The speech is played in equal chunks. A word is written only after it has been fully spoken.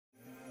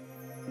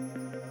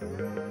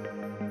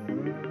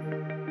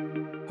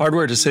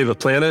Hardware to Save a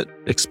Planet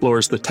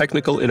explores the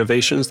technical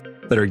innovations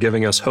that are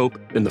giving us hope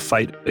in the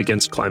fight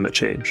against climate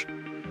change.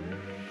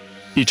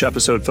 Each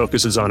episode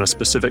focuses on a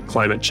specific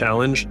climate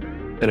challenge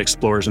and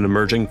explores an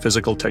emerging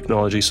physical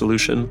technology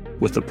solution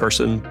with the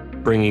person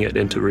bringing it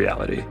into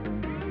reality.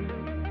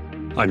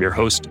 I'm your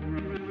host,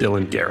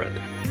 Dylan Garrett.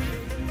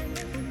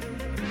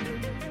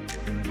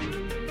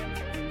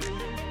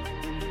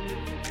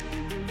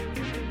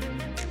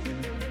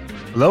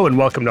 Hello and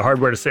welcome to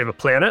Hardware to Save a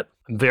Planet.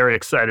 I'm very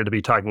excited to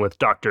be talking with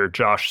Dr.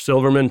 Josh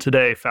Silverman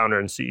today, founder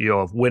and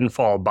CEO of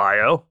Windfall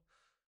Bio.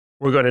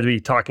 We're going to be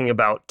talking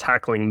about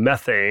tackling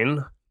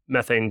methane.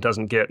 Methane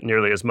doesn't get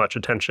nearly as much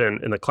attention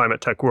in the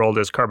climate tech world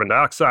as carbon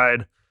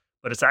dioxide,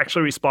 but it's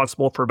actually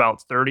responsible for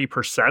about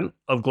 30%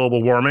 of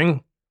global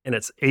warming, and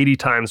it's 80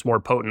 times more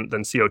potent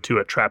than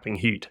CO2 at trapping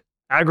heat.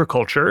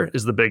 Agriculture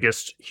is the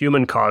biggest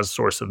human-caused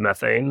source of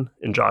methane,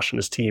 and Josh and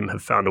his team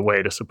have found a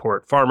way to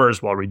support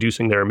farmers while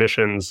reducing their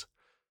emissions.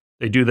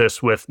 They do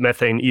this with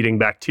methane-eating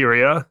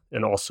bacteria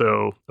and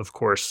also, of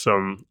course,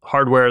 some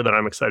hardware that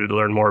I'm excited to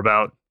learn more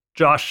about.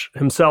 Josh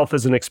himself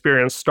is an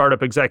experienced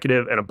startup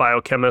executive and a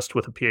biochemist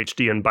with a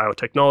PhD in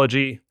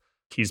biotechnology.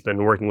 He's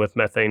been working with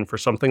methane for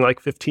something like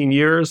 15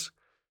 years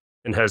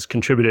and has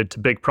contributed to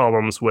big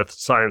problems with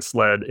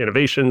science-led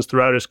innovations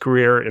throughout his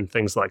career in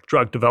things like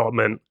drug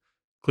development,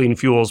 clean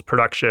fuels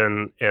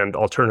production, and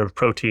alternative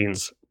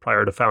proteins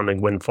prior to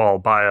founding Windfall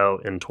Bio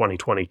in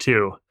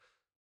 2022.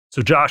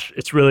 So Josh,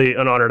 it's really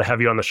an honor to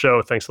have you on the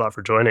show. Thanks a lot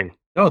for joining.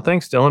 Oh,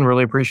 thanks, Dylan.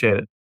 Really appreciate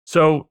it.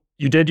 So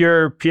you did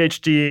your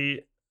PhD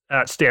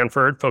at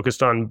Stanford,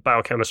 focused on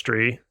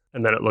biochemistry,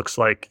 and then it looks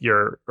like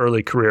your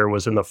early career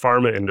was in the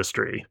pharma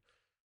industry.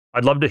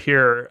 I'd love to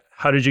hear,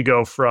 how did you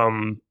go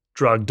from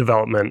drug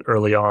development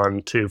early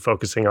on to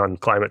focusing on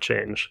climate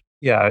change?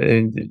 Yeah,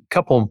 a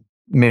couple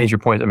major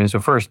points. So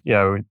first,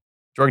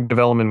 drug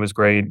development was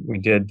great.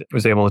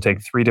 Was able to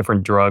take 3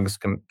 different drugs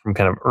from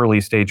kind of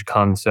early stage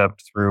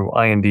concept through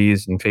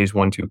INDs and phase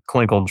 1 to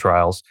clinical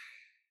trials.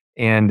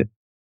 And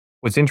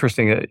what's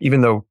interesting, even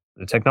though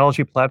the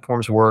technology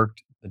platforms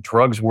worked, the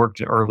drugs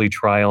worked in early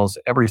trials,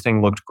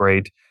 everything looked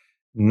great,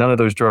 none of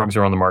those drugs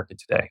are on the market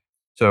today.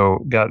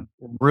 So got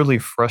really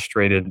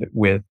frustrated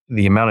with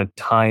the amount of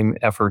time,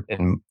 effort,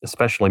 and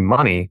especially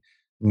money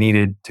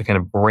needed to kind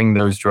of bring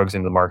those drugs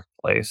into the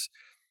marketplace.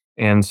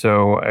 And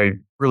so I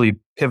really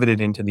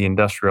pivoted into the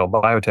industrial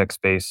biotech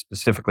space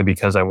specifically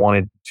because I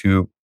wanted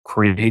to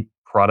create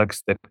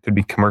products that could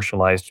be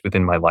commercialized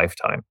within my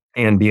lifetime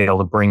and be able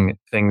to bring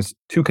things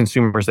to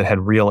consumers that had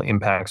real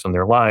impacts on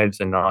their lives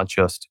and not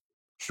just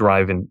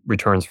drive in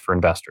returns for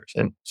investors.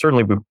 And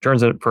certainly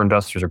returns for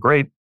investors are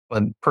great,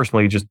 but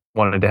personally just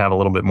wanted to have a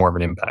little bit more of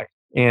an impact.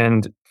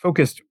 And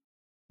focused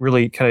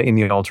really kind of in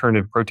the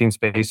alternative protein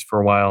space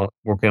for a while,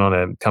 working on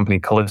a company,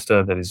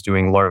 Callista, that is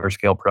doing large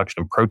scale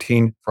production of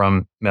protein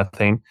from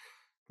methane.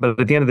 But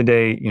at the end of the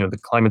day, the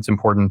climate's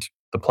important,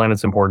 the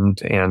planet's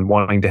important, and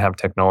wanting to have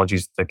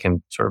technologies that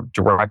can sort of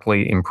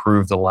directly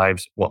improve the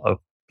lives of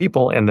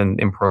people and then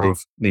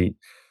improve the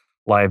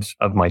lives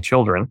of my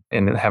children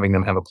and having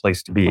them have a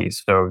place to be.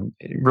 So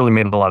it really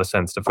made a lot of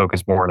sense to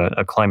focus more on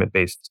a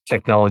climate-based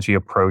technology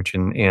approach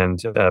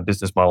and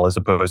business model as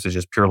opposed to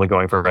just purely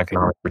going for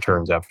economic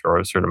returns after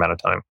a certain amount of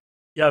time.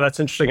 Yeah, that's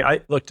interesting.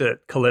 I looked at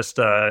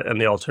Callista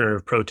and the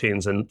alternative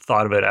proteins and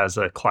thought of it as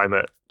a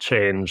climate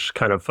change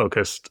kind of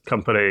focused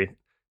company.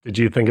 Did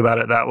you think about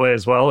it that way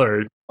as well?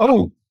 Or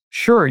Oh,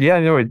 sure.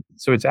 Yeah,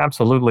 so it's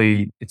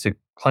a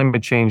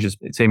climate change.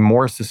 It's a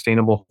more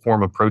sustainable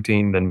form of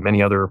protein than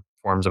many other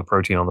forms of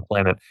protein on the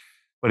planet,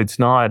 but it's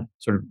not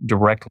sort of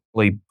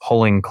directly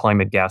pulling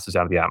climate gases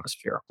out of the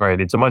atmosphere,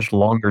 right? It's a much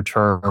longer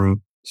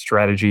term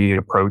strategy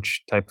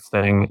approach type of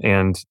thing.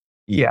 And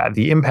yeah,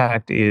 the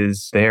impact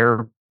is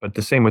there, but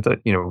the same with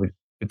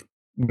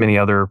many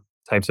other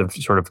types of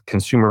sort of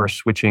consumer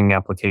switching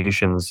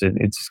applications,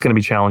 it's going to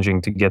be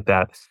challenging to get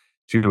that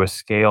to a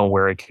scale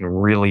where it can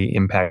really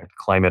impact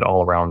climate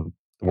all around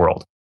the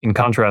world. In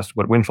contrast,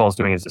 what Windfall is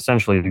doing is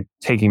essentially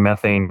taking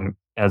methane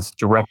as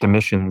direct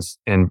emissions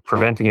and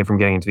preventing it from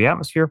getting into the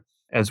atmosphere,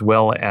 as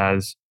well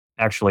as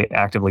actually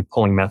actively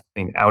pulling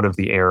methane out of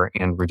the air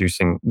and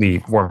reducing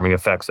the warming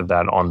effects of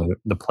that on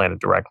the planet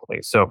directly.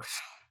 So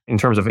in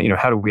terms of,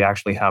 how do we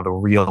actually have a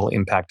real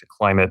impact to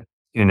climate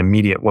in an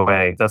immediate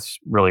way, that's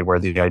really where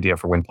the idea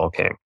for Windfall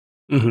came.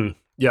 Mm-hmm.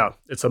 Yeah,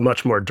 it's a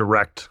much more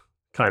direct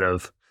kind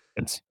of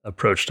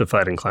approach to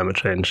fighting climate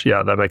change.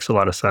 Yeah, that makes a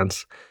lot of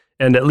sense.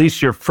 And at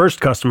least your first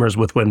customers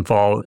with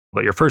Windfall,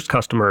 but your first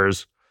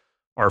customers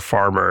are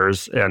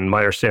farmers. And my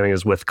understanding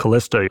is with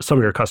Callista, some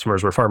of your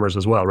customers were farmers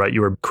as well, right? You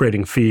were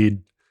creating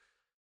feed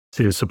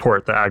to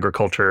support the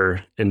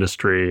agriculture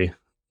industry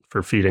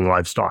for feeding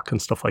livestock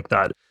and stuff like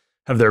that.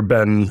 Have there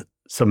been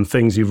some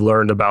things you've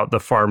learned about the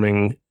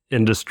farming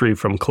industry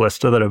from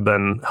Callista that have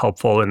been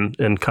helpful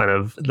in kind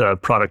of the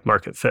product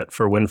market fit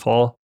for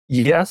Windfall?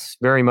 Yes,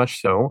 very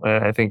much so.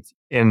 I think,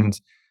 and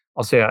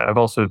I'll say I've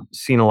also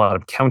seen a lot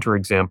of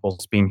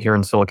counterexamples being here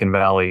in Silicon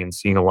Valley and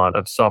seeing a lot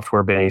of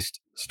software-based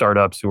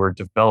startups who are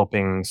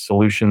developing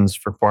solutions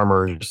for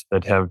farmers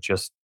that have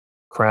just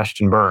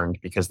crashed and burned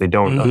because they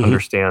don't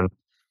understand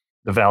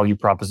the value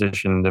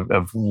proposition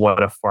of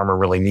what a farmer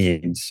really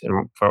needs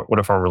and what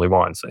a farmer really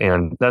wants.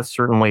 And that's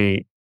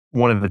certainly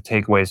one of the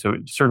takeaways. So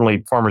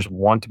certainly farmers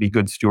want to be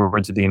good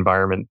stewards of the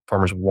environment.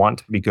 Farmers want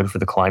to be good for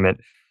the climate.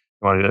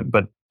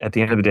 But at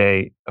the end of the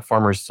day, a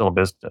farmer is still a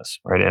business,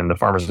 right? And the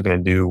farmers are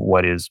going to do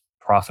what is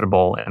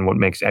profitable and what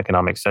makes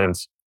economic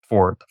sense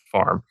for the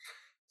farm.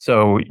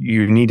 So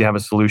you need to have a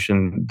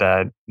solution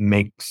that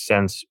makes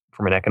sense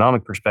from an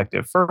economic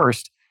perspective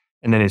first,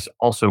 and then is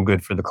also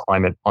good for the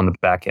climate on the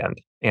back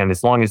end. And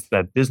as long as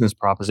that business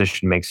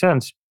proposition makes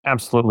sense,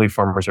 absolutely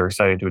farmers are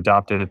excited to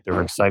adopt it.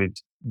 They're excited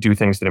to do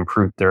things that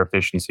improve their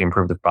efficiency,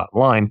 improve the bottom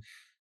line,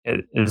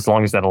 as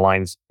long as that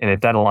aligns. And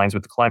if that aligns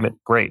with the climate,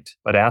 great.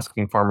 But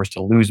asking farmers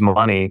to lose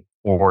money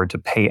or to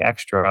pay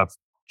extra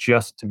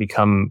just to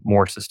become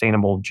more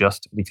sustainable,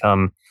 just to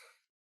become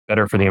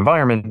better for the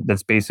environment,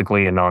 that's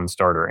basically a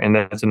non-starter. And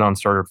that's a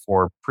non-starter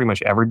for pretty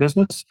much every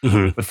business,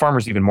 but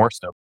farmers even more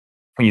so.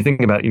 When you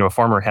think about, a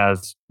farmer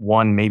has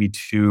one, maybe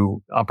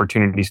two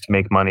opportunities to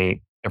make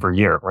money every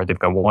year, right? They've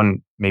got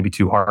one, maybe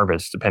two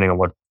harvests, depending on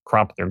what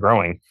crop they're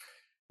growing.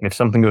 And if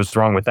something goes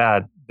wrong with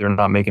that, they're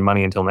not making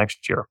money until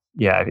next year.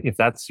 Yeah, if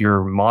that's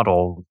your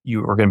model,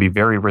 you are going to be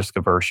very risk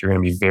averse. You're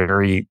going to be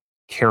very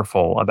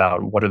careful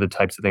about what are the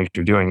types of things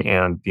you're doing,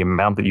 and the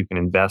amount that you can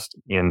invest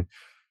in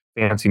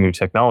fancy new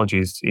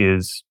technologies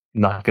is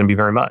not going to be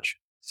very much.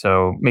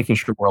 So making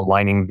sure we're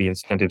aligning the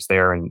incentives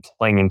there and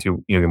playing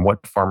into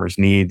what farmers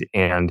need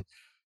and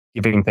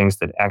giving things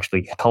that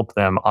actually help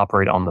them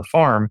operate on the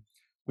farm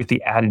with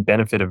the added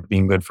benefit of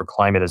being good for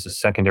climate as a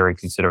secondary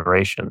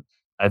consideration.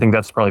 I think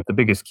that's probably the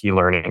biggest key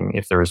learning,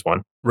 if there is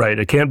one. Right.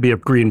 It can't be a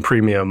green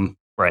premium.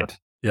 Right.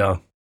 Yeah.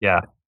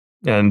 Yeah.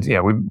 And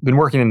we've been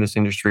working in this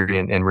industry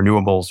and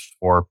renewables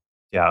for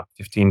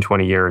 15,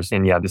 20 years.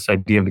 And this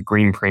idea of the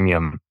green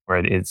premium,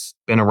 right? It's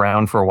been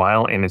around for a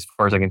while. And as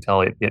far as I can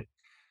tell, it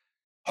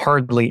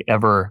hardly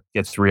ever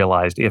gets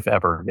realized, if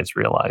ever gets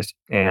realized.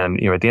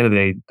 And, at the end of the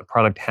day, the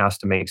product has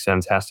to make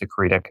sense, has to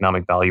create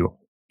economic value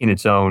in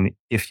its own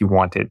if you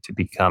want it to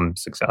become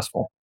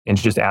successful. And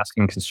just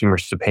asking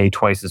consumers to pay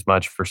twice as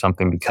much for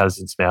something because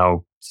it's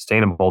now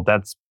sustainable,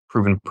 that's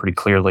proven pretty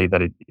clearly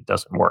that it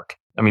doesn't work.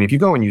 I mean, if you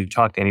go and you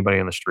talk to anybody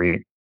on the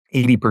street,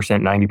 80%,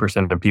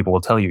 90% of people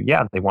will tell you,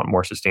 they want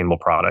more sustainable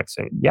products.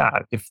 And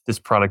if this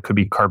product could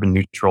be carbon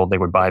neutral, they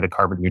would buy the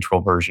carbon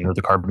neutral version or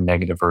the carbon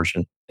negative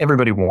version.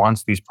 Everybody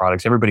wants these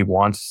products. Everybody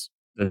wants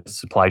the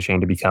supply chain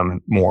to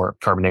become more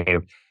carbon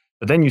negative.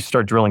 But then you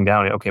start drilling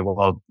down, okay,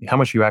 well, how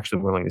much are you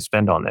actually willing to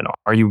spend on that?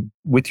 Are you,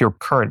 with your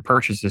current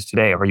purchases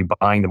today, are you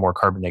buying the more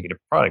carbon negative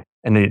product?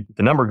 And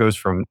the number goes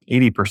from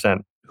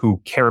 80%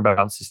 who care about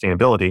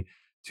sustainability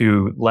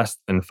to less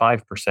than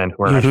 5%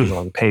 who are actually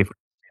willing to pay for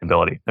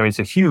sustainability. I mean, it's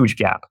a huge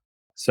gap.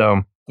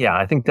 So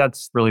I think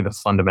that's really the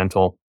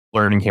fundamental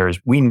learning here is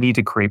we need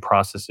to create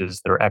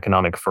processes that are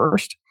economic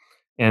first,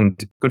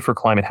 and good for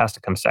climate has to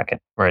come second,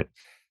 right?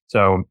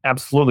 So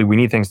absolutely, we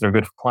need things that are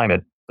good for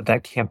climate, but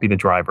that can't be the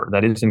driver.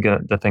 That isn't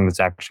the thing that's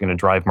actually going to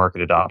drive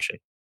market adoption.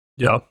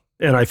 Yeah.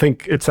 And I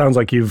think it sounds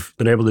like you've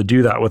been able to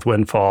do that with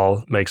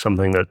Windfall, make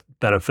something that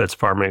benefits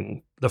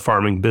the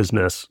farming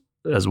business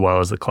as well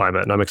as the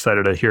climate. And I'm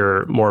excited to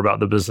hear more about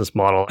the business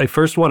model. I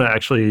first want to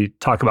actually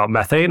talk about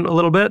methane a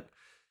little bit.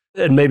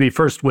 And maybe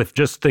first with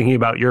just thinking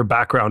about your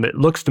background, it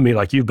looks to me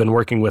like you've been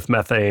working with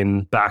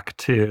methane back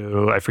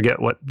to, I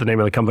forget what the name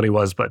of the company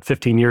was, but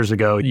 15 years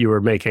ago, you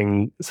were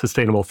making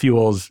sustainable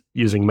fuels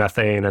using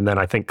methane. And then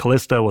I think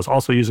Callista was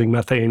also using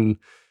methane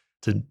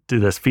to do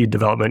this feed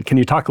development. Can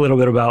you talk a little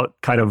bit about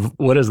kind of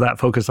what is that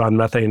focus on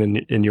methane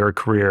in your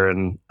career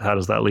and how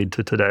does that lead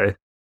to today?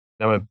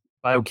 I'm a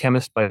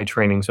biochemist by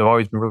training, so I've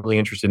always been really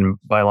interested in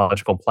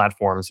biological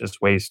platforms as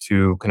ways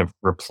to kind of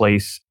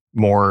replace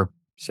more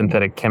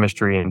synthetic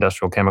chemistry,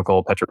 industrial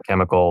chemical,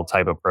 petrochemical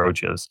type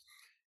approaches.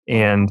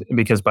 And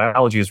because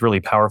biology is really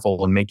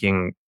powerful in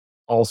making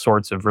all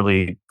sorts of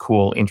really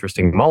cool,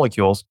 interesting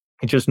molecules,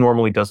 it just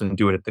normally doesn't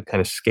do it at the kind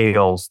of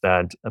scales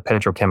that a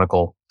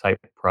petrochemical type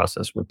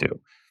process would do.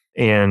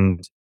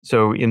 And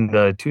so in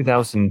the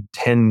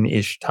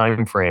 2010-ish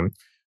timeframe,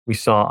 we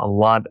saw a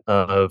lot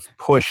of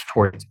push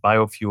towards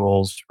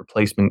biofuels,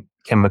 replacement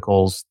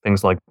chemicals,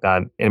 things like that.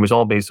 And it was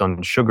all based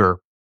on sugar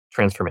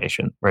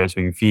transformation, right?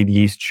 So you feed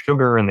yeast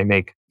sugar and they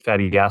make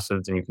fatty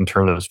acids and you can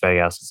turn those fatty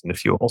acids into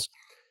fuels.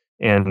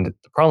 And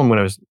the problem when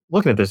I was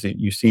looking at this,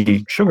 you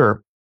see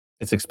sugar,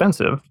 it's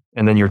expensive,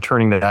 and then you're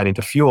turning that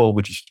into fuel,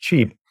 which is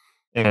cheap.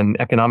 And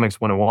economics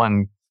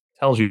 101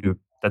 tells you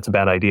that's a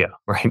bad idea,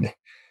 right?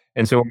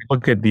 And so when we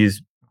look at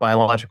these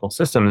biological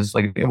systems,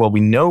 like, well, we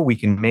know we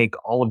can make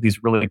all of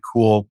these really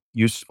cool,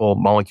 useful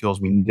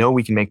molecules. We know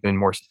we can make them in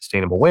more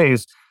sustainable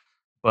ways.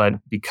 But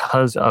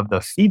because of the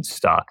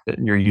feedstock that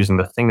you're using,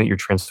 the thing that you're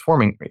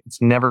transforming,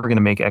 it's never going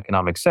to make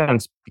economic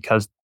sense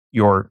because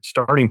your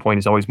starting point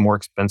is always more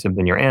expensive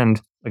than your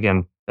end.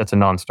 Again, that's a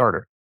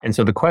non-starter. And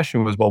so the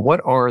question was, well,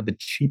 what are the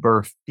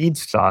cheaper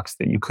feedstocks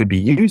that you could be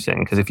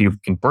using? Because if you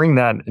can bring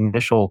that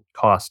initial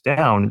cost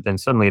down, then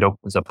suddenly it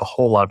opens up a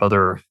whole lot of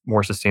other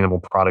more sustainable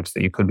products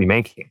that you could be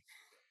making.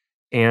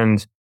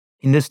 And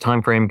in this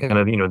time frame, kind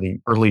of, the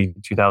early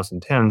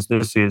 2010s,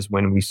 this is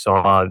when we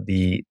saw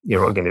again,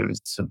 it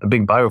was the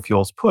big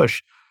biofuels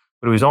push,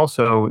 but it was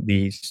also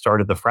the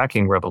start of the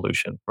fracking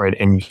revolution, right?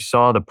 And you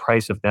saw the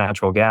price of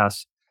natural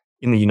gas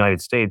in the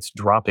United States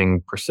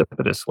dropping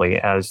precipitously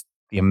as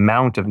the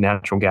amount of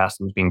natural gas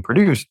that was being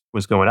produced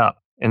was going up.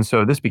 And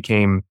so this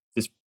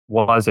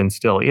was and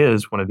still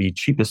is one of the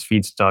cheapest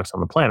feedstocks on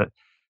the planet.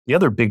 The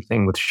other big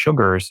thing with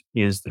sugars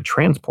is the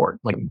transport,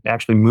 like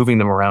actually moving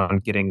them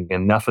around, getting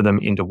enough of them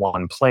into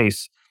one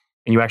place.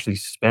 And you actually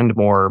spend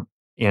more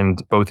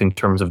both in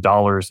terms of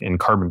dollars and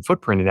carbon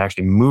footprint and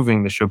actually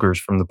moving the sugars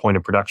from the point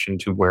of production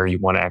to where you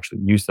want to actually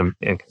use them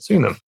and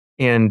consume them.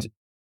 And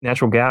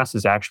natural gas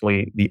is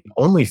actually the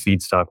only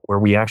feedstock where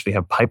we actually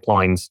have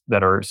pipelines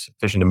that are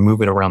sufficient to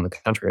move it around the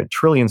country.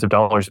 Trillions of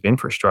dollars of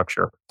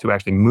infrastructure to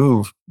actually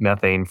move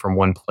methane from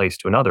one place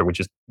to another, which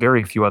is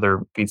very few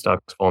other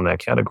feedstocks fall in that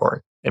category.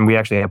 And we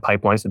actually have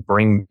pipelines that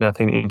bring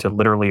methane into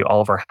literally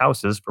all of our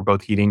houses for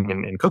both heating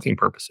and cooking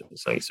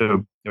purposes. Right?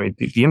 So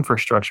the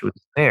infrastructure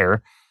is there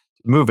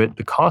to move it.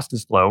 The cost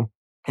is low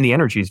and the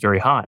energy is very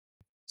high.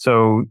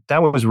 So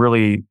that was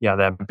really,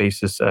 that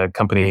basis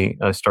company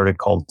started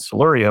called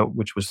Siluria,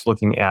 which was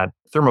looking at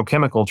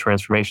thermochemical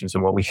transformations.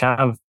 And what we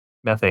have,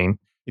 methane,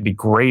 it'd be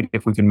great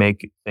if we could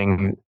make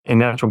things, and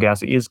natural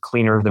gas is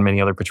cleaner than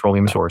many other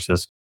petroleum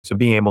sources. So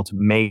being able to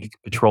make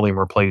petroleum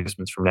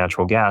replacements from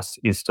natural gas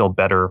is still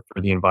better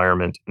for the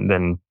environment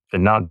than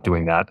not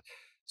doing that.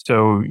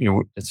 So,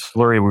 at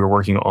Siluria, we were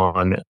working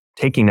on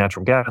taking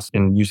natural gas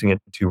and using it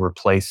to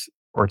replace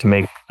or to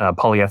make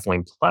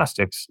polyethylene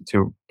plastics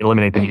to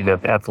eliminate the need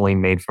of ethylene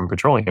made from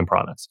petroleum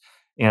products,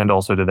 and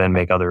also to then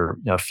make other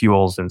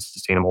fuels and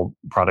sustainable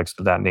products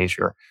of that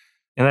nature.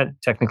 And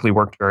that technically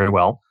worked very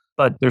well.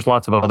 But there's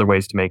lots of other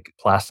ways to make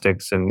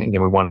plastics, and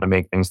again, we wanted to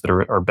make things that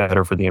are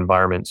better for the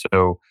environment.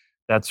 So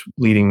that's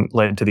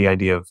led to the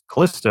idea of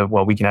Callista.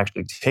 Well, we can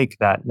actually take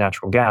that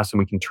natural gas and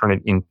we can turn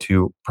it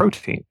into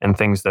protein and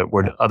things that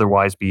would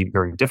otherwise be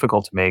very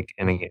difficult to make,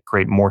 and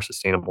create more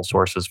sustainable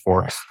sources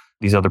for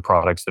these other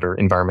products that are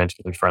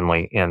environmentally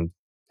friendly and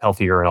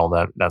healthier and all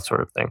that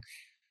sort of thing.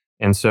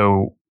 And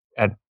so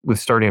with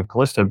starting of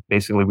Callista,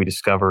 basically we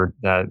discovered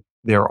that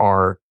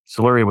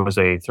Siluria was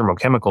a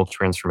thermochemical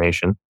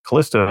transformation.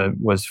 Callista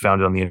was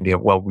founded on the idea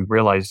of, we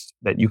realized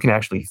that you can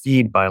actually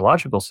feed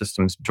biological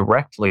systems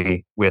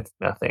directly with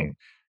methane.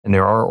 And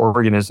there are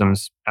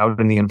organisms out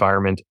in the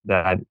environment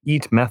that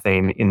eat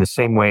methane in the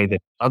same way that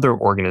other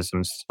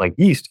organisms like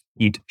yeast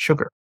eat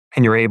sugar.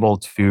 And you're able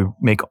to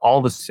make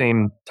all the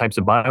same types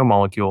of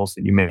biomolecules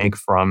that you make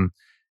from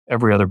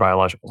every other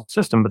biological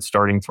system, but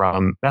starting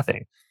from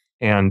methane.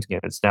 And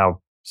it's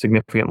now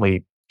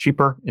significantly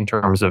cheaper in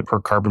terms of per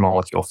carbon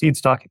molecule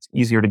feedstock. It's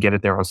easier to get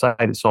it there on site.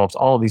 It solves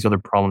all of these other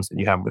problems that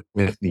you have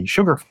with the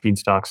sugar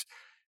feedstocks,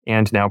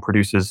 and now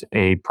produces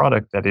a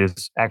product that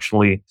is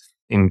actually,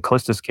 in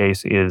Callista's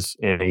case, is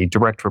a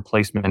direct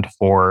replacement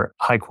for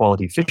high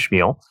quality fish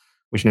meal,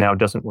 which now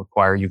doesn't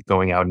require you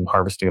going out and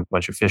harvesting a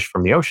bunch of fish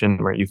from the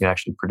ocean, where you can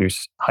actually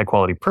produce high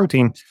quality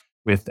protein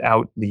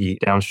without the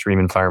downstream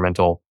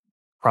environmental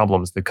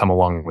problems that come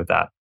along with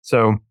that.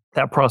 So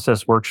that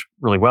process works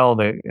really well.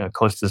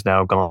 Callista has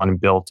now gone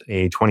and built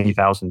a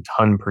 20,000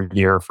 ton per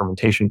year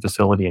fermentation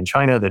facility in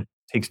China that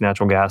takes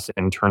natural gas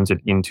and turns it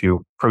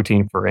into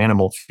protein for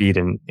animal feed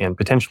and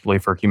potentially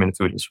for human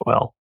food as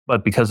well.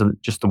 But because of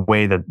just the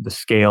way that the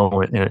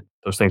scale and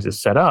those things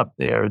is set up,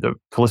 the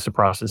Callista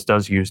process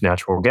does use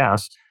natural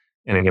gas.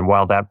 And again,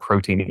 while that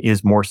protein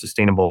is more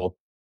sustainable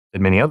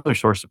than many other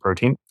sources of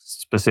protein,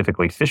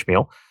 specifically fish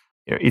meal,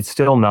 it's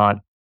still not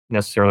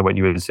necessarily what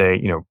you would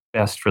say,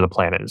 best for the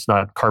planet. It's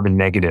not carbon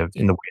negative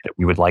in the way that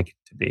we would like it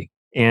to be.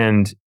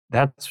 And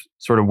that's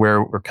sort of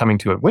where we're coming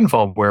to at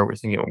Windfall, where we're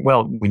thinking,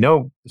 we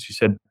know, as you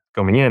said,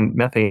 going in,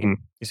 methane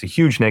is a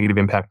huge negative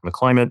impact on the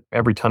climate.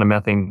 Every ton of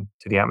methane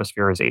to the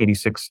atmosphere is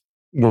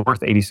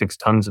worth 86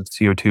 tons of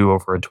CO2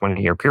 over a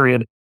 20-year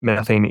period.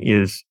 Methane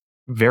is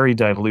very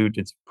dilute.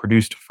 It's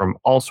produced from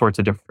all sorts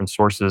of different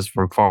sources,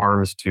 from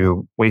farms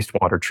to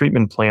wastewater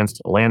treatment plants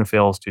to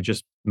landfills to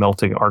just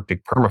melting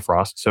Arctic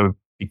permafrost. So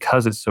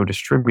because it's so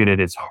distributed,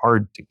 it's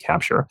hard to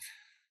capture.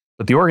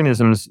 But the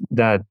organisms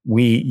that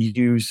we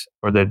use,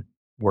 or that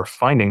we're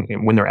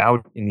finding when they're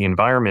out in the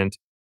environment,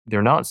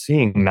 they're not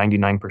seeing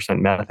 99%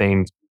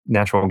 methane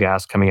natural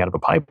gas coming out of a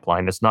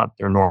pipeline. That's not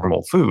their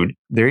normal food.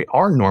 They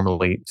are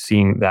normally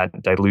seeing that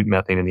dilute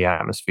methane in the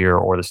atmosphere,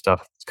 or the stuff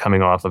that's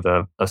coming off of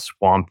a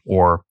swamp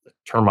or a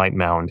termite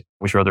mound,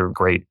 which are other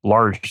great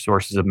large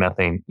sources of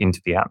methane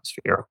into the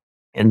atmosphere.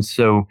 And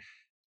so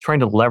trying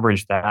to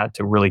leverage that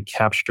to really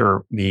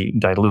capture the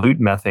dilute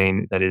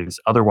methane that is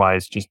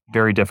otherwise just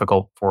very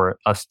difficult for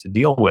us to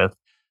deal with,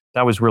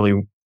 that was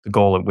really the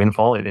goal at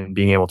Windfall, and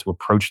being able to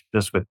approach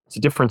this with a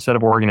different set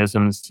of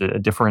organisms, a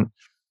different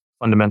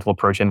fundamental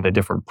approach, and a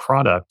different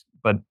product.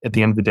 But at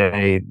the end of the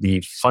day,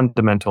 the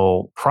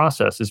fundamental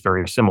process is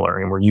very similar.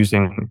 And we're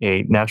using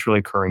a naturally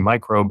occurring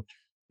microbe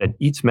that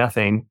eats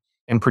methane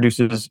and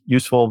produces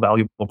useful,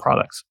 valuable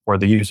products for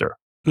the user.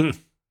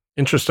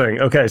 Interesting.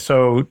 Okay,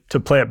 so to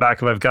play it back,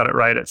 if I've got it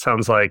right, it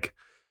sounds like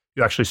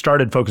you actually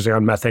started focusing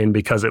on methane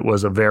because it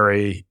was a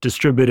very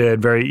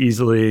distributed, very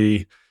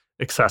easily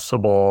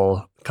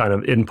accessible kind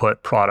of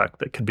input product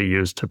that could be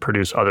used to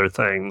produce other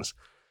things.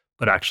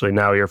 But actually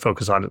now you're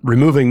focused on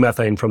removing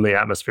methane from the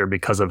atmosphere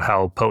because of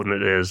how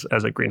potent it is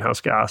as a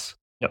greenhouse gas.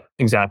 Yep,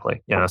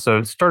 exactly. Yeah. So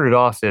it started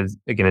off as,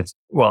 again,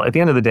 well, at the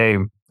end of the day,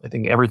 I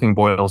think everything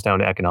boils down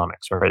to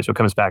economics, right? So it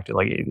comes back to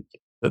like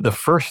the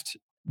first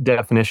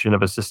definition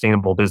of a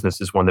sustainable business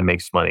is one that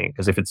makes money.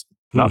 Because if it's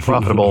not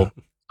profitable,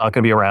 not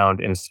going to be around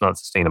and it's not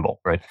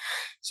sustainable, right?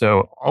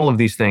 So all of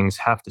these things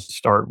have to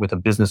start with a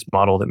business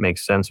model that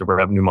makes sense, a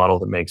revenue model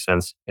that makes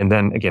sense. And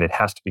then again, it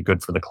has to be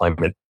good for the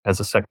climate as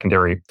a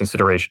secondary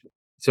consideration.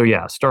 So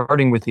yeah,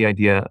 starting with the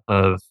idea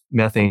of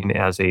methane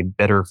as a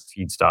better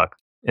feedstock.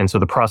 And so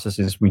the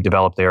processes we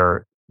developed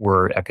there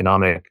were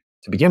economic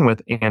to begin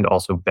with and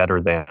also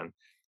better than.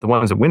 The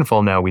ones at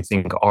Windfall now we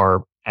think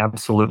are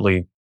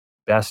absolutely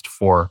best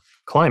for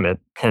climate.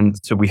 And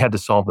so we had to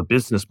solve the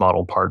business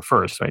model part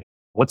first, right?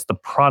 What's the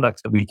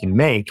product that we can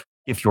make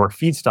if your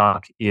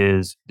feedstock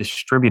is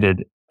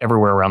distributed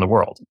everywhere around the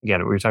world? Again,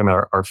 we were talking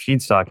about our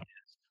feedstock,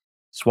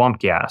 swamp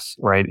gas,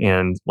 right?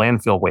 And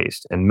landfill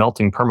waste and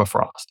melting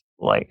permafrost.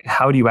 Like,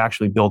 how do you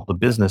actually build the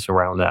business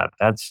around that?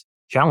 That's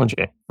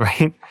challenging,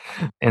 right?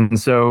 And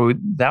so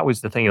that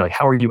was the thing. Like,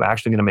 how are you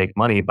actually going to make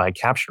money by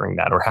capturing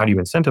that? Or how do you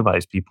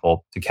incentivize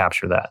people to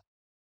capture that?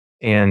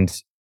 And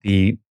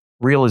the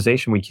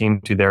realization we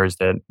came to there is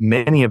that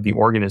many of the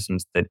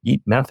organisms that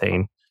eat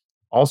methane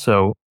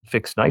also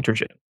fix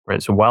nitrogen,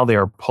 right? So while they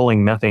are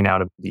pulling methane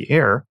out of the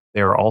air,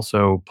 they are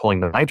also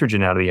pulling the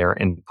nitrogen out of the air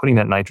and putting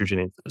that nitrogen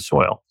into the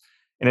soil.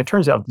 And it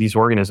turns out these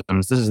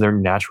organisms, this is their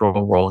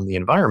natural role in the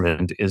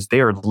environment, is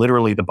they are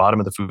literally the bottom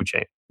of the food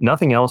chain.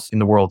 Nothing else in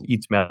the world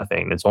eats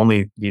methane. It's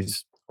only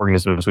these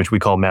organisms, which we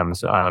call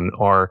MEMS,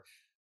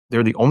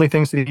 they're the only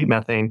things that eat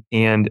methane,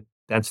 and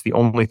that's the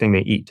only thing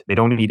they eat. They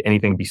don't eat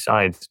anything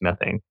besides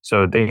methane.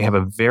 So they have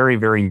a very,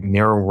 very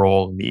narrow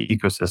role in the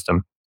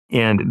ecosystem,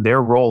 and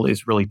their role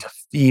is really to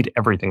feed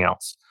everything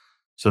else.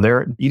 So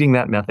they're eating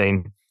that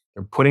methane,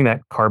 they're putting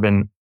that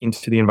carbon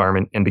into the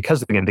environment. And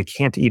because, again, they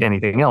can't eat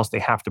anything else, they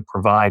have to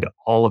provide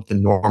all of the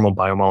normal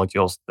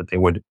biomolecules that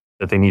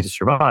they need to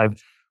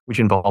survive, which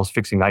involves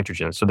fixing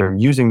nitrogen. So they're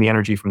using the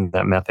energy from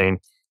that methane,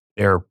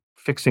 they're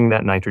fixing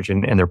that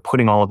nitrogen, and they're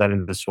putting all of that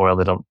into the soil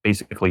that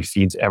basically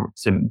feeds.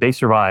 So they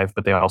survive,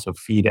 but they also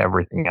feed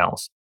everything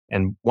else.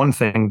 And one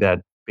thing that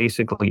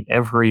basically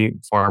every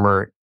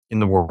farmer in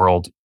the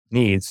world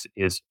needs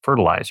is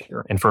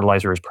fertilizer, and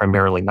fertilizer is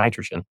primarily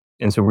nitrogen.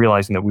 And so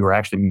realizing that we were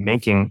actually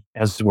making,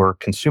 as we're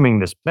consuming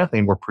this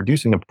methane, we're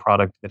producing a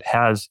product that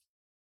has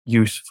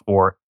use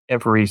for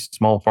every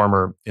small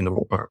farmer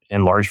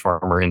and large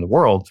farmer in the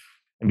world,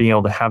 and being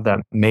able to have that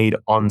made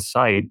on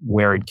site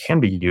where it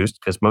can be used,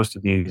 because most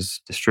of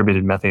these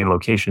distributed methane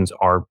locations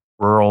are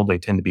rural, they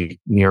tend to be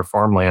near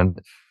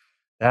farmland.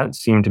 That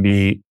seemed to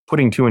be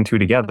putting two and two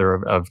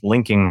together of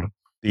linking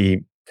the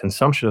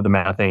consumption of the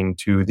methane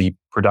to the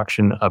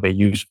production of a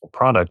useful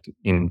product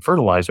in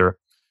fertilizer.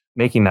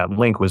 Making that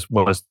link was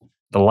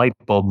the light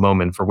bulb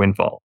moment for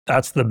Windfall.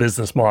 That's the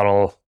business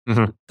model.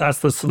 Mm-hmm. That's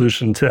the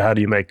solution to how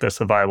do you make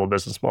this a viable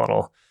business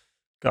model.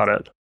 Got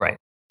it. Right.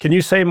 Can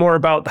you say more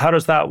about how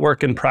does that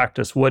work in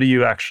practice? What do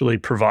you actually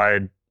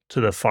provide to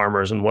the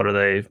farmers and what are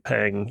they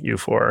paying you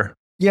for?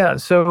 Yeah,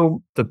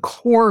 so the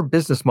core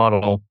business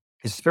model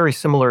is very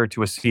similar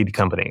to a seed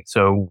company.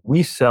 So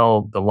we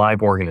sell the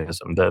live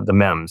organism, the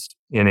MEMS,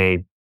 in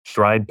a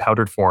dried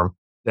powdered form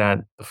that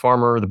the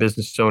farmer, the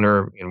business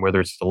owner, and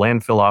whether it's the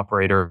landfill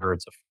operator or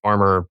it's a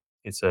farmer,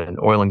 it's an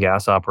oil and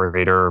gas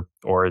operator,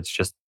 or it's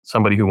just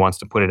somebody who wants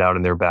to put it out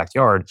in their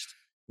backyard.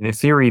 In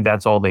theory,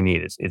 that's all they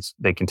need. It's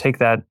they can take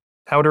that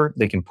powder,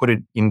 they can put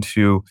it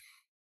into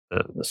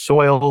the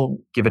soil,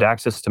 give it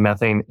access to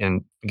methane.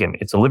 And again,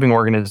 it's a living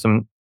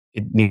organism.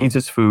 It needs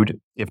its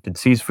food. If it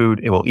sees food,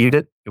 it will eat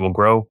it, it will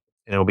grow,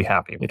 and it'll be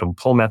happy. It'll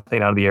pull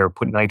methane out of the air,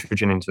 put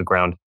nitrogen into the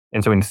ground.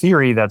 And so in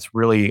theory, that's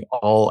really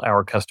all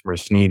our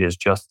customers need is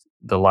just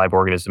the live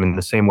organism, in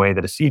the same way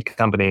that a seed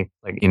company,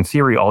 like in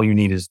theory, all you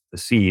need is the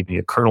seed,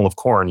 the kernel of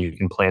corn. You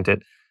can plant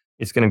it.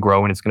 It's going to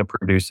grow and it's going to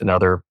produce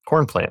another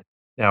corn plant.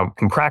 Now,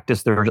 in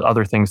practice, there's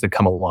other things that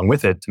come along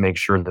with it to make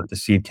sure that the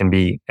seed can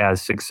be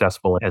as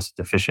successful as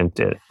deficient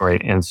did,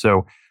 right? And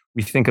so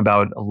we think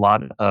about a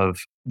lot of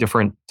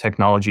different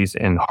technologies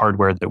and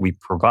hardware that we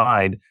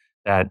provide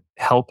that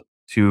help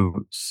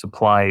to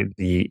supply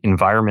the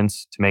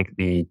environments to make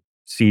the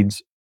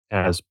seeds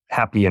as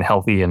happy and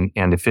healthy and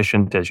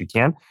efficient as you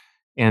can.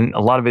 And a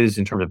lot of it is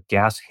in terms of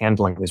gas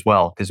handling as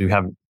well, because we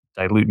have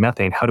dilute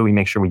methane. How do we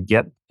make sure we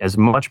get as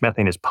much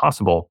methane as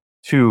possible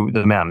to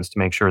the MEMS to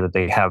make sure that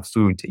they have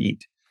food to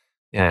eat?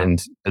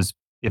 And as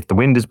if the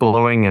wind is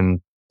blowing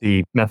and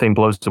the methane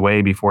blows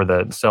away before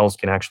the cells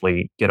can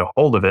actually get a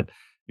hold of it,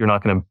 you're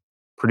not going to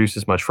produce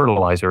as much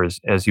fertilizer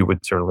as you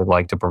would certainly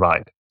like to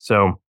provide.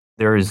 So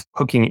there is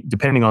hooking,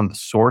 depending on the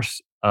source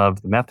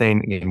of the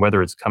methane, and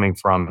whether it's coming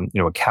from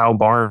a cow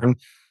barn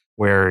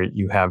where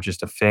you have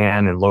just a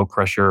fan and low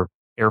pressure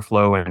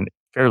airflow and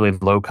fairly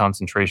low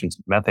concentrations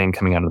of methane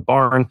coming out of the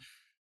barn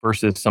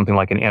versus something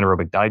like an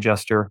anaerobic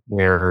digester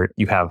where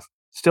you have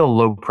still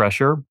low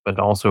pressure, but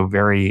also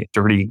very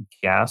dirty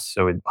gas.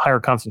 So higher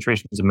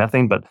concentrations of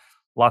methane, but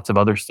lots of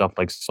other stuff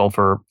like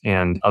sulfur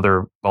and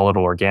other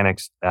volatile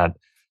organics that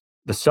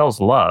the cells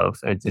love.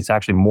 It's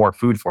actually more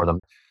food for them.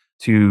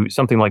 To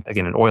something like,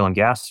 again, an oil and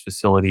gas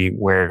facility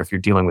where if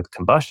you're dealing with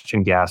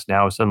combustion gas,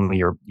 now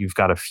suddenly you've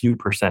got a few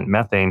percent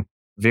methane,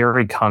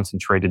 very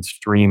concentrated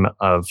stream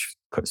of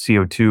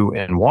CO2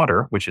 and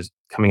water, which is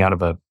coming out of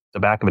the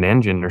back of an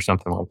engine or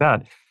something like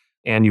that.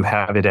 And you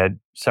have it at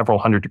several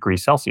hundred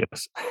degrees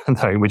Celsius,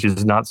 which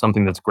is not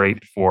something that's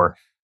great for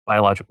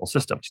biological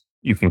systems.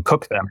 You can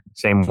cook them the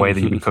same way that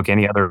you can cook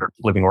any other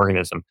living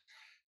organism.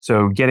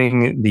 So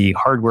getting the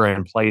hardware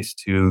in place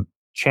to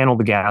channel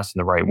the gas in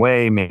the right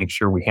way, make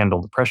sure we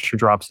handle the pressure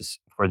drops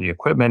for the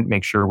equipment,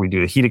 make sure we do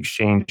the heat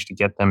exchange to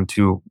get them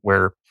to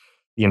where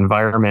the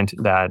environment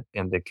that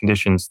and the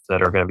conditions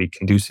that are going to be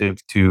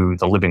conducive to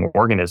the living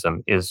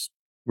organism is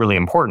really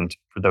important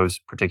for those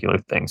particular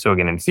things. So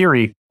again, in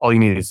theory, all you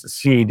need is the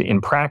seed. In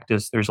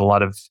practice, there's a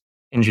lot of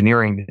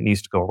engineering that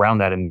needs to go around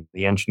that. And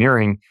the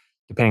engineering,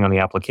 depending on the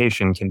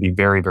application, can be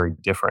very, very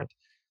different.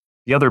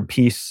 The other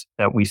piece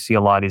that we see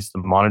a lot is the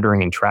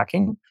monitoring and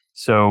tracking.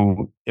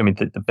 So, I mean,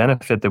 the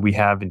benefit that we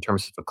have in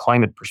terms of a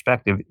climate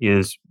perspective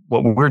is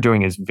what we're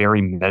doing is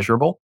very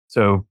measurable.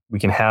 So we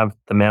can have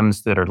the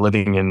MEMS that are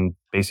living in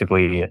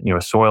basically,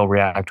 a soil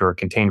reactor or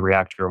contained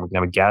reactor, and we can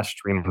have a gas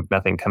stream of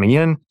methane coming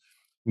in.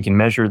 We can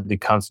measure the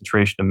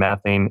concentration of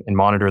methane and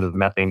monitor the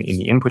methane in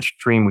the input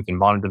stream. We can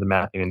monitor the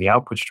methane in the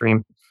output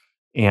stream.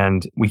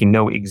 And we can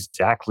know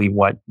exactly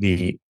what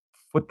the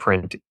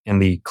footprint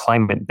and the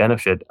climate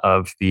benefit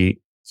of the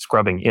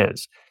scrubbing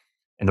is.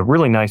 And the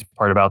really nice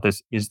part about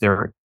this is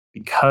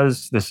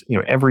because this,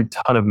 every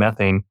ton of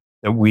methane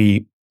that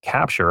we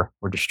capture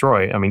or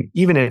destroy, I mean,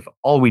 even if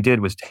all we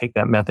did was take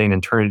that methane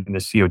and turn it into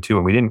CO2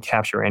 and we didn't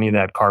capture any of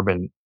that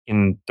carbon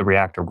in the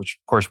reactor, which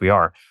of course we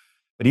are,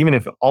 but even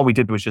if all we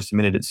did was just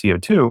emit it at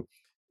CO2,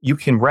 you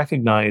can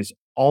recognize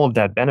all of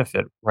that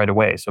benefit right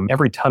away. So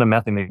every ton of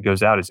methane that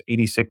goes out is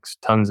 86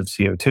 tons of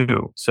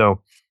CO2.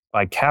 So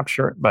by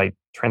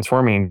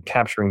transforming and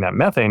capturing that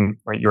methane,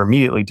 right, you're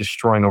immediately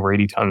destroying over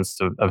 80 tons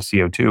of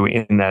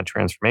CO2 in that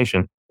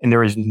transformation. And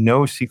there is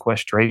no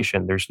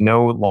sequestration. There's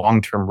no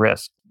long-term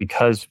risk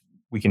because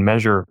we can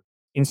measure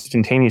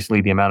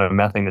instantaneously the amount of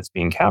methane that's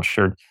being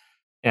captured.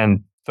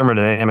 And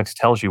thermodynamics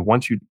tells you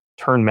once you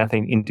turn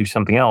methane into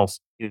something else,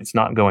 it's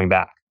not going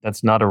back.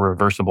 That's not a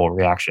reversible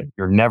reaction.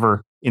 You're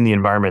never in the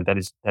environment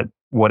that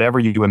whatever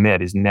you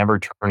emit is never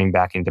turning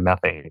back into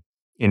methane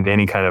in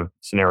any kind of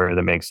scenario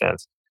that makes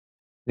sense.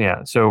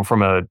 Yeah. So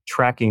from a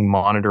tracking,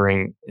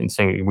 monitoring, and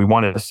saying we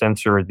want to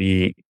censor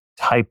the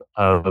type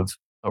of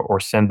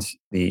or sense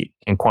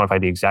and quantify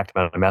the exact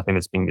amount of methane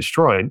that's being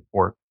destroyed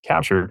or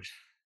captured,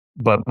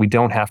 but we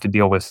don't have to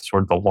deal with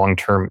sort of the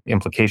long-term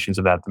implications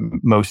of that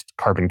most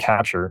carbon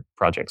capture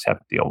projects have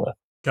to deal with.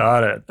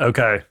 Got it.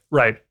 Okay.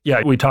 Right.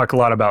 Yeah. We talk a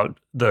lot about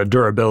the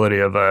durability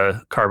of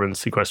a carbon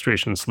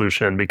sequestration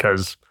solution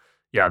because,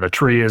 the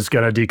tree is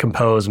going to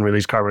decompose and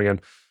release carbon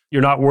again.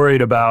 You're not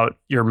worried about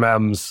your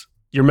MEMS.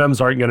 Your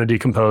MEMS aren't going to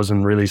decompose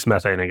and release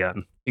methane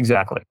again.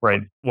 Exactly.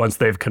 Right. Once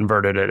they've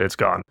converted it, it's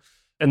gone.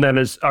 And then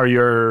are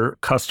your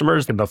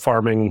customers in the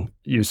farming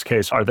use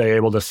case, are they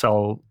able to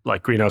sell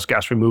like greenhouse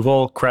gas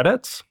removal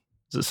credits?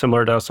 Is it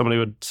similar to how somebody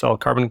would sell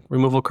carbon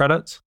removal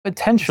credits?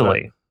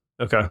 Potentially.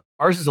 Okay.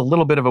 Ours is a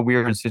little bit of a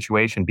weird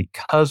situation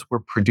because we're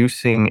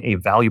producing a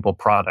valuable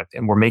product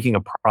and we're making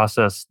a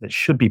process that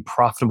should be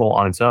profitable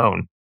on its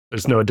own.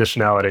 There's no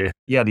additionality.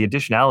 Yeah, the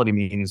additionality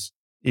means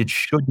it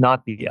should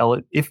not be,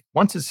 if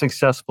once it's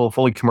successful,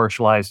 fully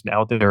commercialized and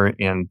out there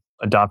and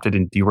adopted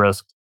and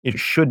de-risked, it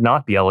should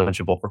not be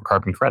eligible for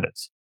carbon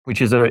credits,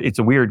 which is it's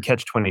a weird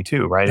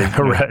catch-22, right?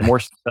 Right. The more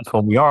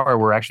successful we are,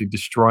 we're actually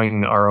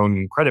destroying our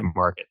own credit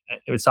market.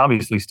 It's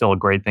obviously still a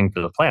great thing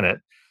for the planet.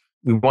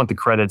 We want the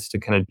credits to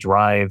kind of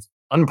drive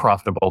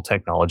unprofitable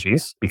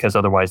technologies because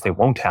otherwise they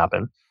won't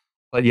happen.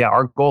 But yeah,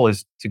 our goal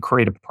is to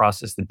create a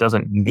process that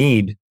doesn't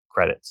need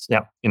credits.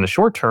 Now, in the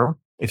short term,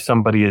 if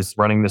somebody is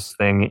running this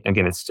thing,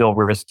 again, it's still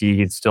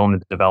risky, it's still in the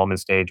development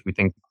stage, we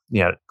think,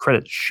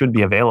 credit should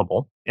be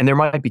available. And there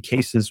might be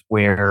cases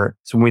where,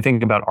 so when we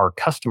think about our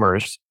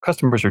customers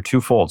are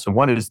twofold. So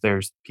one is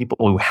there's people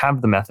who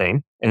have the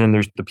methane, and then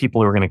there's the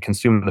people who are going to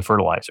consume the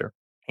fertilizer.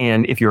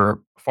 And if you're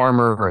a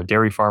farmer or a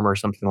dairy farmer or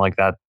something like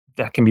that,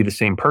 that can be the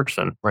same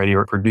person, right?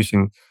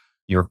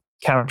 You're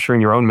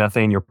capturing your own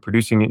methane, you're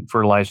producing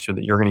fertilizer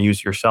that you're going to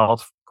use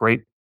yourself.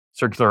 Great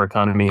circular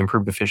economy,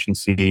 improved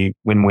efficiency,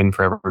 win-win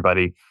for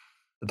everybody.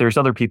 But there's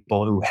other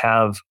people who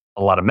have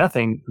a lot of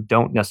methane who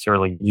don't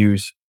necessarily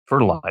use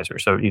fertilizer.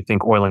 So you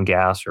think oil and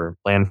gas or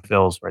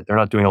landfills, right? They're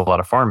not doing a lot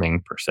of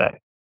farming per se.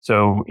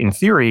 So in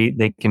theory,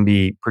 they can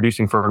be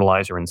producing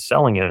fertilizer and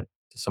selling it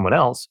to someone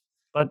else.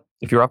 But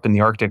if you're up in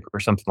the Arctic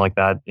or something like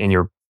that and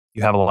you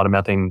have a lot of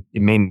methane,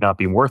 it may not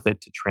be worth it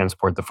to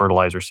transport the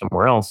fertilizer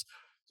somewhere else.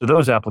 So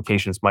those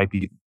applications might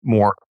be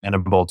more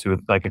amenable to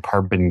like a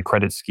carbon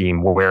credit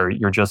scheme where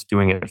you're just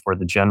doing it for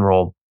the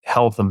general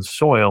health of the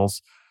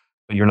soils,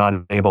 but you're not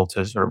able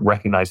to sort of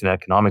recognize an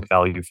economic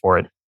value for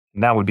it.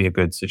 And that would be a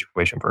good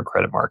situation for a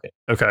credit market.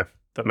 Okay,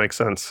 that makes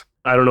sense.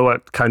 I don't know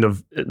what kind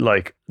of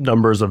like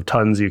numbers of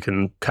tons you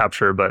can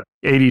capture, but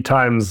 80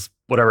 times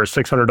whatever,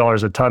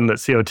 $600 a ton that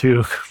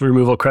CO2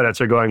 removal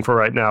credits are going for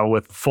right now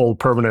with full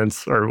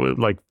permanence or with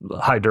like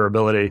high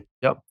durability.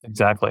 Yep,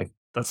 exactly.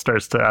 That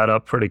starts to add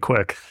up pretty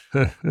quick.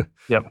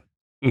 Yep.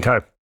 Okay.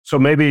 So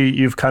maybe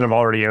you've kind of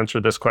already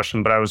answered this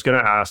question, but I was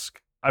going to ask,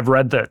 I've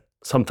read that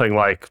something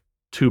like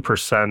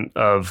 2%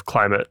 of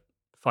climate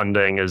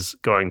funding is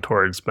going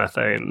towards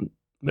methane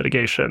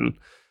mitigation.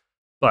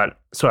 But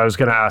so I was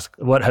going to ask,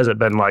 what has it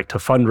been like to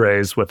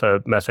fundraise with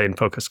a methane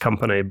focused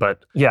company?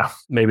 But yeah,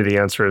 maybe the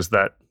answer is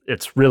that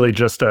it's really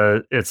just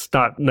it's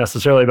not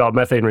necessarily about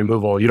methane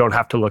removal. You don't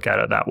have to look at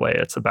it that way.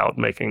 It's about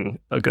making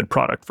a good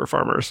product for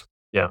farmers.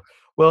 Yeah.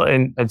 Well,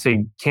 and I'd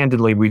say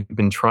candidly, we've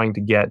been trying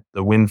to get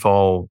the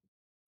Windfall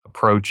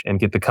approach and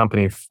get the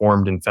company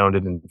formed and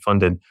founded and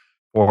funded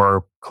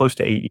for close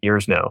to 8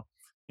 years now.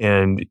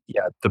 And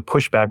yeah, the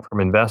pushback from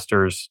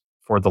investors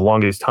for the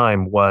longest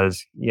time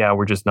was, yeah,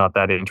 we're just not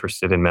that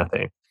interested in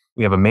methane.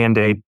 We have a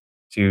mandate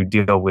to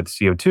deal with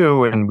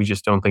CO2, and we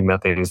just don't think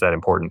methane is that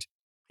important.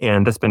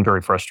 And that's been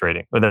very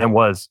frustrating. But that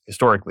was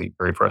historically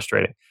very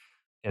frustrating.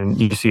 And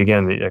you see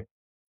again,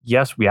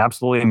 yes, we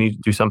absolutely need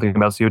to do something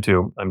about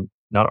CO2. I'm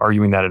not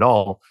arguing that at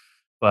all.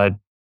 But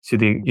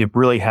it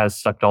really has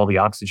sucked all the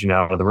oxygen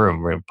out of the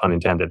room, pun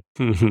intended.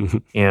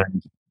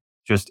 And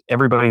just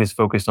everybody is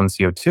focused on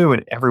CO2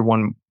 and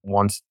everyone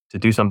wants to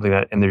do something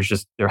and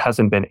there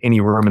hasn't been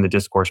any room in the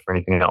discourse for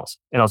anything else.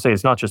 And I'll say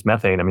it's not just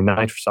methane. I mean,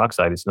 nitrous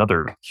oxide is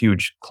another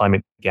huge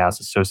climate gas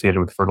associated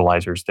with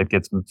fertilizers that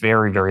gets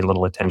very, very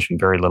little attention,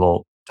 very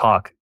little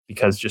talk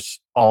because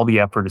just all the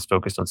effort is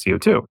focused on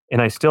CO2.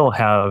 And I still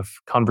have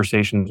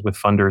conversations with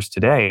funders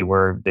today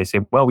where they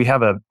say, well,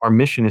 our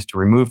mission is to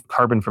remove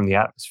carbon from the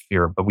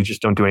atmosphere, but we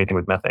just don't do anything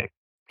with methane.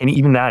 And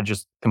even that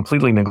just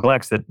completely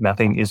neglects that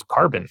methane is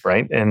carbon,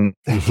 right? And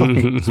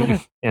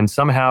and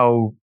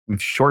somehow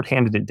we've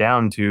shorthanded it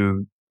down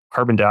to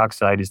carbon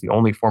dioxide is the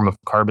only form of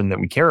carbon that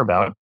we care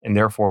about. And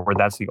therefore,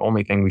 that's the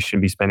only thing we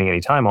should be spending any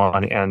time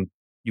on. And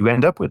you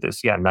end up with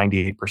this. Yeah,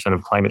 98%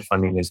 of climate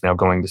funding is now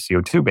going to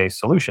CO2-based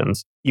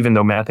solutions, even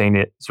though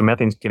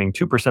methane's getting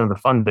 2% of the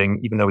funding,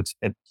 even though it's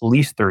at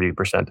least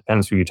 30%,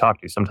 depends who you talk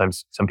to.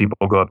 Sometimes some people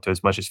will go up to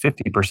as much as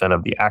 50%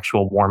 of the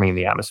actual warming in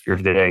the atmosphere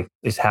today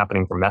is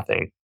happening from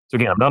methane. So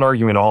again, I'm not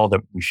arguing at all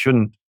that we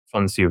shouldn't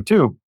fund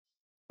CO2,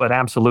 but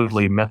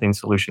absolutely methane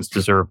solutions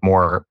deserve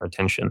more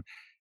attention.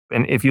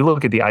 And if you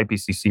look at the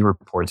IPCC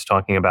reports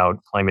talking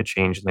about climate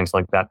change and things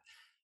like that,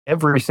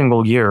 every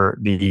single year,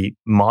 the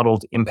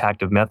modeled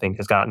impact of methane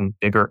has gotten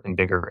bigger and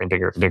bigger and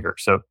bigger and bigger.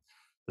 So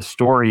the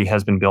story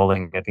has been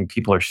building. I think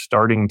people are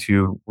starting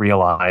to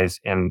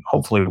realize, and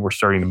hopefully we're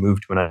starting to move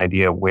to an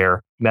idea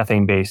where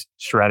methane-based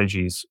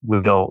strategies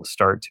will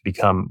start to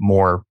become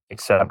more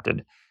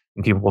accepted.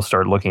 And people will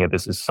start looking at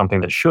this as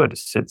something that should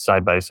sit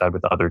side by side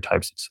with other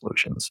types of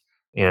solutions.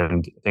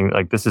 And I think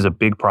like this is a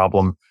big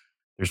problem.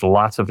 There's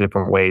lots of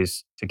different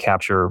ways to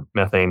capture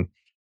methane.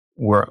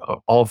 We're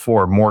all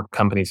for more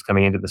companies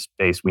coming into the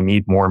space. We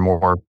need more and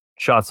more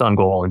shots on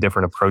goal and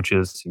different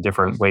approaches and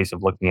different ways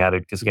of looking at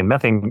it. Because again,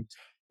 methane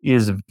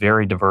is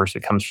very diverse.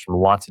 It comes from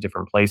lots of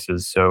different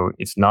places. So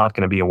it's not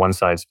going to be a one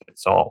size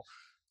fits all.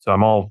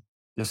 So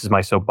this is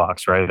my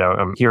soapbox, right?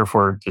 I'm here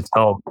to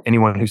tell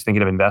anyone who's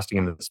thinking of investing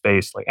in the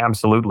space, like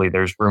absolutely,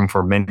 there's room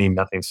for many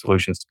methane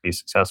solutions to be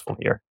successful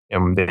here.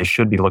 And they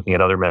should be looking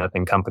at other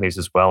methane companies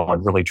as well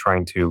and really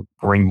trying to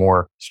bring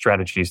more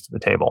strategies to the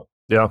table.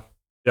 Yeah.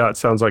 Yeah, it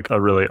sounds like a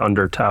really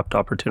under-tapped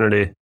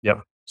opportunity.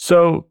 Yep.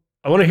 So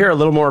I want to hear a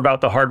little more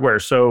about the hardware.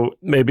 So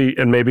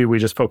maybe we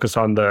just focus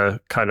on the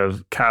kind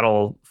of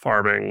cattle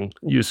farming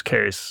use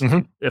case,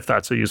 if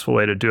that's a useful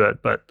way to do it.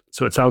 But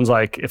so it sounds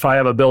like if I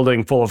have a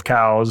building full of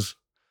cows,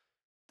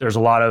 there's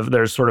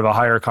sort of a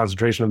higher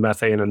concentration of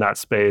methane in that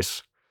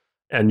space.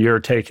 And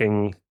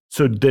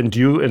so didn't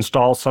you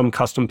install some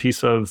custom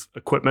piece of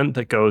equipment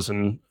that goes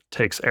and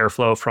takes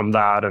airflow from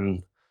that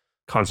and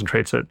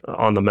concentrates it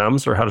on the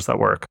MEMS, or how does that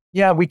work?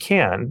 Yeah, we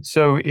can.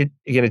 So it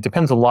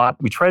depends a lot.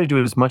 We try to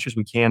do as much as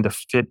we can to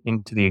fit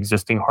into the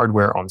existing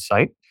hardware on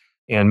site.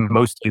 And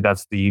mostly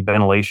that's the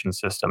ventilation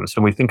system.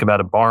 So we think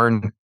about a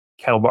barn,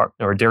 cattle barn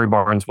or dairy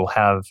barns will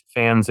have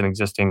fans and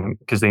existing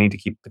because they need to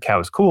keep the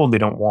cows cool. They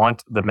don't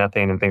want the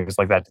methane and things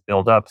like that to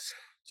build up.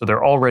 So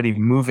they're already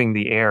moving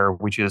the air,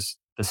 which is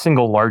the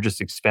single largest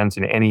expense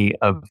in any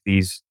of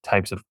these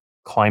types of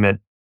climate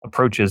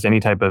approaches,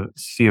 any type of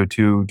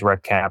CO2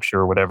 direct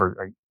capture or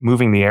whatever.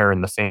 Moving the air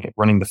and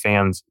running the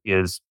fans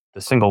is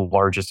the single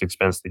largest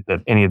expense that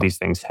any of these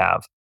things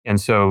have.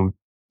 And so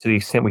to the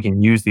extent we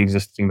can use the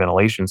existing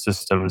ventilation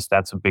systems,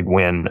 that's a big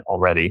win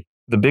already.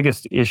 The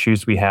biggest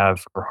issues we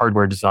have for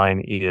hardware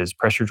design is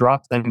pressure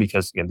drop then,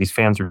 because these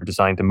fans are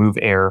designed to move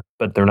air,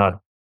 but they're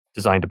not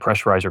designed to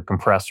pressurize or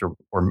compress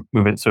or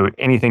move it. So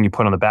anything you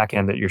put on the back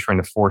end that you're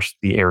trying to force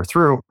the air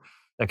through,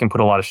 that can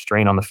put a lot of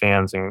strain on the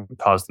fans and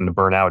cause them to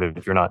burn out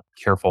if you're not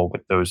careful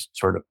with those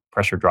sort of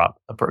pressure drop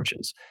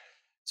approaches.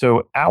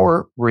 So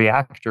our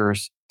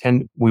reactors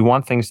we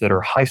want things that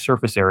are high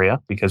surface area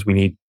because we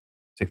need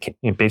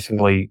to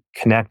basically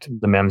connect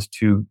the MEMS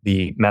to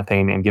the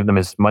methane and give them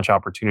as much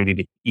opportunity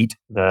to eat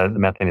the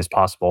methane as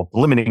possible. The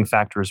limiting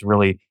factor is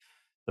really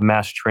the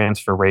mass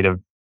transfer rate of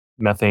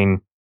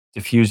methane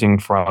diffusing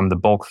from the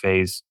bulk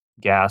phase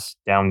gas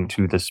down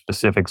to the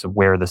specifics of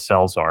where the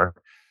cells are.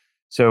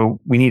 So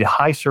we need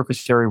high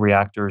surface area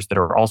reactors that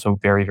are also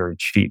very, very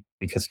cheap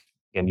because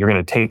again, you're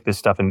going to take this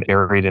stuff and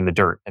bury it in the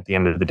dirt at the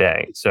end of the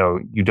day. So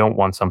you don't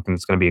want something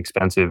that's going to be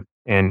expensive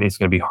and it's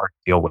going to be hard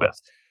to deal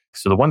with.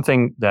 So the one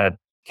thing that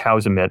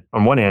cows emit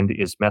on one end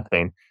is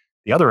methane.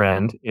 The other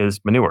end is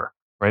manure,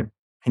 right?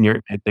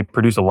 And they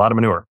produce a lot of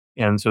manure.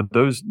 And so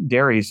those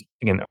dairies,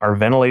 again, are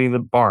ventilating the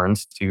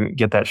barns to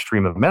get that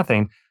stream of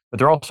methane, but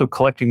they're also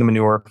collecting the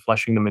manure,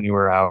 flushing the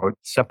manure out,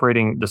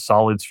 separating the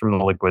solids from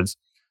the liquids.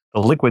 The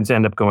liquids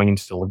end up going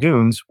into the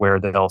lagoons where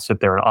they'll sit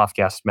there and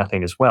off-gas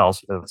methane as well.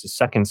 So that's a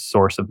second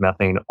source of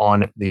methane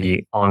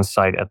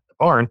on-site at the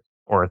barn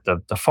or at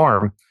the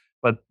farm.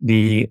 But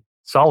the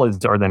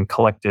solids are then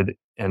collected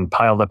and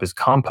piled up as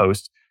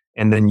compost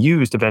and then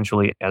used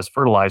eventually as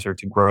fertilizer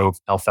to grow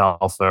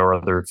alfalfa or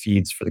other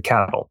feeds for the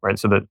cattle, right?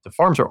 So the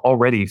farms are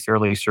already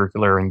fairly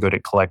circular and good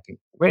at collecting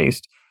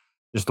waste.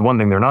 Just the one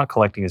thing they're not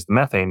collecting is the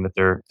methane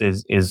that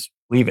is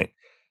leaving.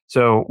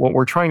 So what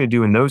we're trying to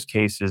do in those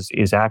cases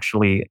is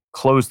actually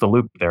close the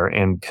loop there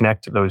and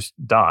connect those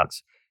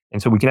dots.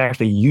 And so we can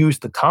actually use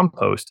the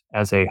compost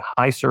as a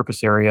high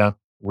surface area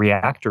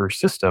reactor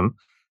system.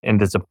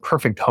 And it's a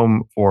perfect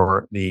home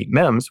for the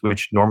MEMS,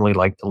 which normally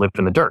like to live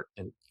in the dirt.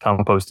 And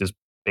compost is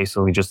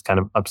basically just kind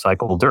of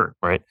upcycled dirt,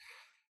 right?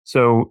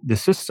 So the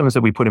systems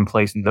that we put in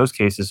place in those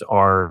cases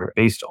are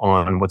based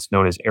on what's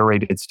known as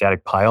aerated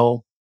static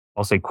pile,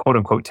 I'll say quote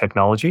unquote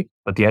technology.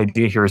 But the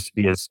idea here is to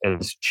be as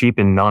cheap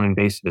and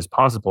non-invasive as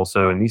possible.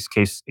 So in this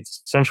case,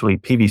 it's essentially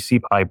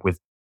PVC pipe with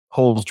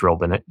holes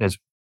drilled in it, as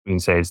we can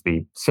say is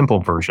the simple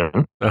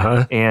version.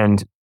 Uh-huh.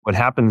 And what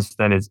happens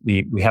then is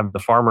we have the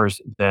farmers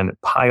then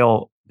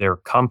pile their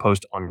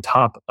compost on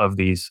top of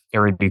these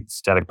aerated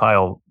static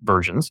pile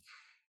versions.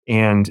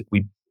 And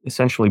we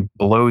essentially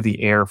blow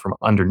the air from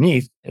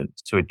underneath.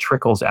 So it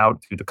trickles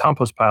out through the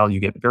compost pile. You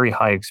get very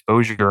high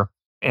exposure.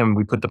 And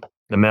we put the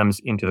MEMS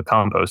into the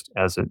compost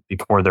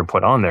before they're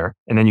put on there.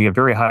 And then you get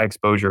very high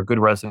exposure, good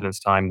residence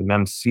time. The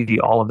MEMS see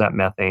all of that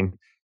methane.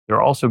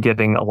 They're also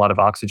getting a lot of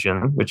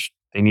oxygen, which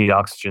they need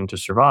oxygen to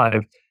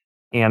survive.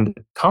 And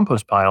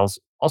compost piles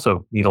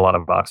also need a lot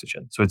of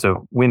oxygen. So it's a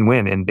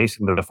win-win. And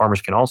basically, the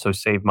farmers can also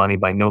save money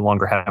by no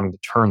longer having to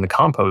turn the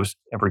compost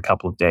every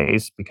couple of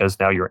days because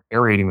now you're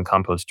aerating the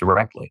compost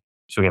directly.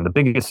 So again, the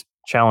biggest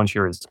challenge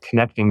here is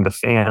connecting the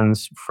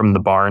fans from the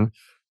barn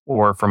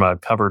or from a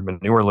covered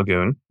manure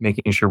lagoon,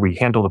 making sure we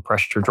handle the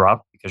pressure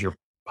drop because you're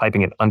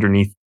piping it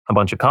underneath a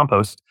bunch of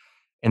compost.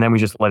 And then we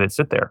just let it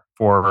sit there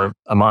for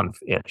a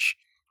month-ish,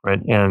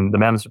 right? And the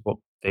MEMS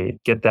they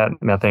get that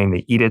methane,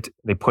 they eat it,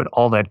 they put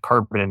all that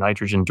carbon and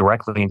nitrogen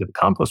directly into the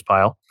compost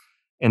pile.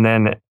 And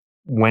then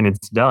when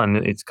it's done,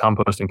 its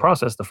composting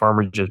process, the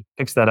farmer just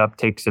picks that up,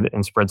 takes it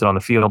and spreads it on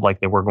the field like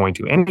they were going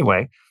to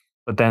anyway.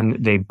 But then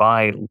they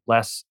buy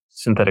less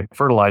synthetic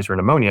fertilizer and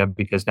ammonia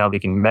because now they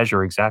can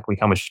measure exactly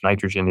how much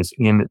nitrogen is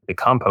in the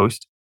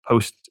compost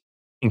post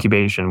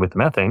incubation with the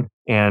methane.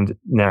 And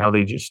now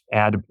they just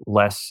add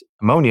less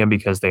ammonia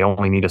because they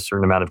only need a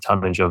certain amount of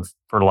tonnage of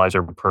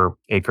fertilizer per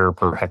acre,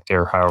 per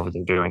hectare, however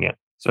they're doing it.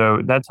 So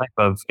that type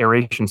of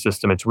aeration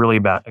system, it's really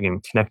about,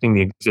 again, connecting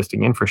the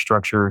existing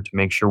infrastructure to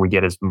make sure we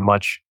get as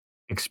much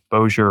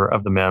exposure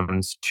of the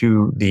MEMS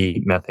to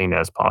the methane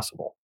as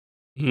possible.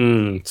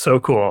 So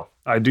cool.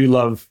 I do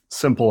love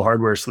simple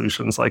hardware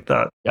solutions like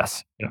that.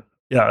 Yes.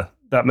 Yeah,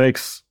 that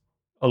makes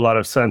a lot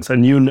of sense.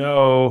 And you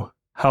know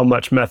how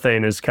much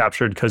methane is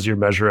captured because you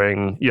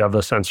have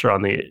the sensor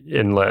on the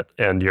inlet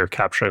and you're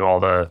capturing all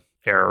the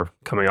air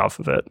coming off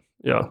of it.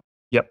 Yeah.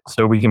 Yep.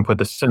 So we can put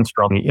the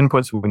sensor on the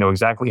input so we know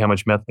exactly how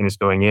much methane is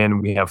going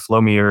in. We have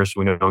flow meters, so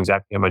we know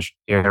exactly how much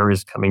air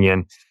is coming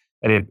in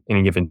at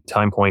any given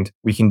time point.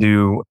 We can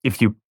do, you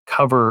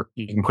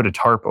can put a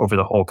tarp over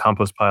the whole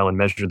compost pile and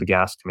measure the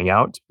gas coming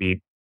out to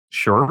be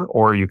sure,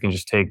 or you can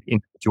just take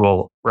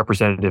individual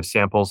representative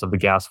samples of the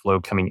gas flow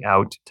coming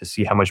out to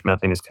see how much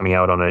methane is coming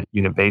out on a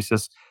unit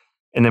basis.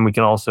 And then we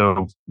can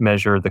also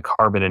measure the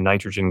carbon and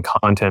nitrogen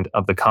content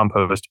of the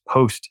compost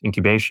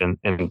post-incubation.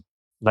 And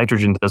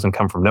nitrogen doesn't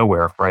come from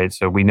nowhere, right?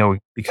 So we know,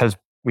 because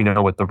we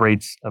know what the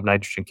rates of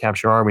nitrogen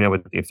capture are, we know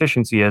what the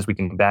efficiency is, we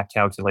can back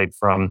calculate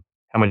from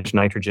how much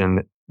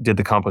nitrogen did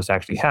the compost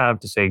actually have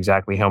to say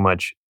exactly how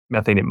much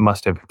methane it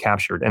must have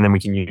captured. And then we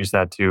can use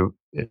that to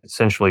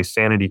essentially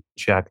sanity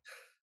check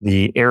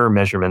the error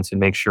measurements and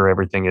make sure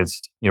everything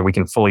is, we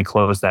can fully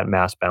close that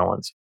mass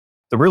balance.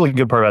 The really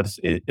good part about this,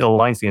 it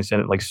aligns the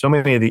incentive. Like so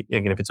many of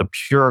if it's a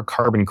pure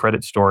carbon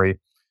credit story,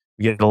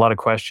 we get a lot of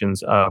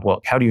questions of,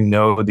 well, how do you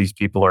know these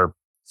people are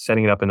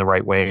setting it up in the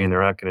right way, and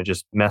they're not going to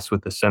just mess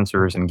with the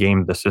sensors and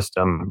game the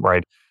system,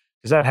 right?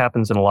 Because that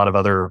happens in a lot of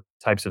other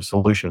types of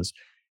solutions.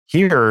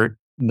 Here,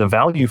 the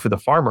value for the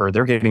farmer,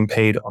 they're getting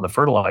paid on the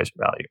fertilizer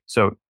value.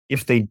 So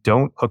if they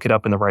don't hook it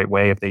up in the right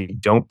way, if they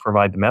don't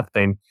provide the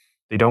methane,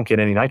 they don't get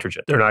any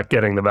nitrogen. They're not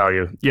getting the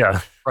value.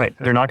 Yeah. Right.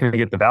 They're not going to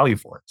get the value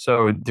for it.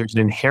 So there's an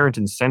inherent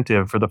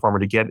incentive for the farmer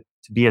to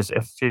be as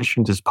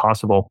efficient as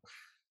possible,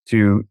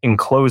 to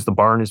enclose the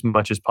barn as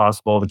much as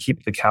possible, to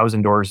keep the cows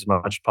indoors as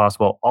much as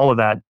possible, all of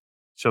that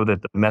so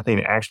that the methane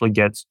actually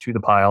gets to the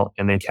pile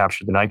and they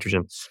capture the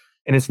nitrogen.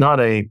 And it's not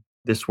a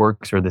this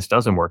works or this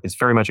doesn't work. It's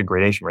very much a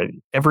gradation, right?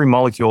 Every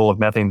molecule of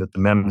methane that the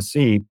MEMS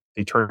see,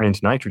 they turn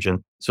into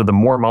nitrogen. So the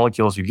more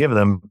molecules you give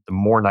them, the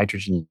more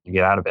nitrogen you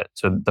get out of it.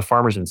 So the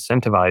farmer's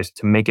incentivized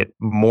to make it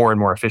more and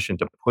more efficient,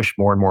 to push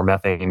more and more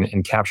methane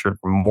and capture it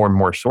from more and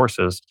more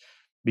sources,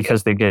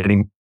 because they're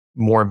getting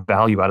more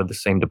value out of the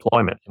same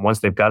deployment. And once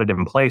they've got it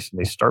in place and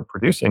they start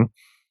producing,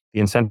 the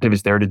incentive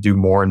is there to do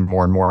more and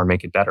more and more and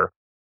make it better.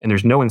 And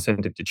there's no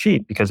incentive to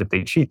cheat, because if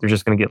they cheat, they're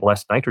just going to get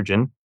less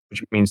nitrogen,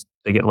 which means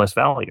they get less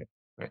value.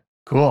 Right?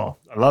 Cool.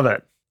 I love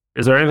it.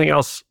 Is there anything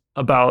else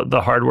about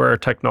the hardware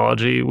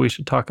technology we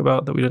should talk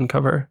about that we didn't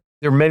cover?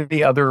 There are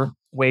many other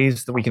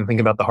ways that we can think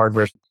about the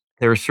hardware.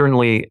 There are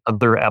certainly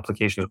other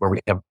applications where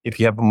if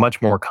you have a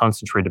much more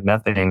concentrated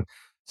methane,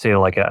 say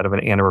like out of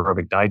an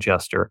anaerobic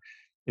digester,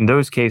 in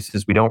those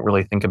cases, we don't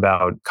really think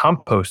about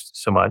compost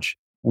so much.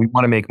 We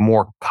want to make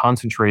more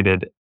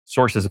concentrated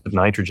sources of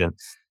nitrogen.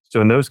 So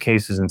in those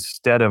cases,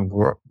 instead of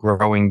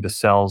growing the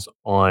cells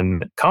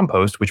on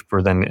compost, which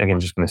we're then,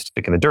 again, just going to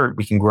stick in the dirt,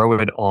 we can grow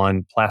it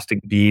on plastic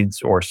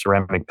beads or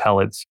ceramic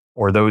pellets,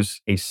 or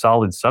a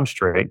solid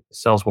substrate.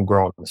 Cells will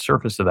grow on the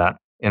surface of that.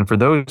 And for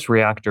those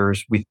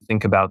reactors, we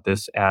think about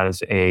this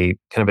as a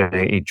kind of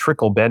a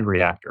trickle bed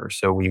reactor.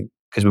 So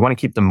because we want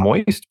to keep them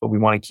moist, but we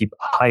want to keep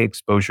high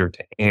exposure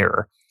to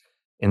air.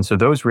 And so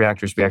those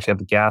reactors, we actually have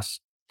the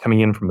gas coming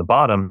in from the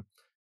bottom,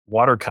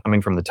 water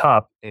coming from the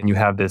top, and you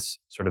have this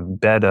sort of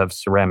bed of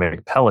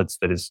ceramic pellets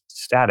that is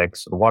static.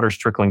 So the water's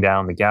trickling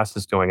down, the gas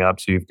is going up.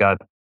 So you've got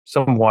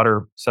some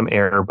water, some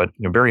air, but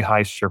very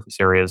high surface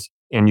areas,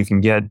 and you can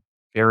get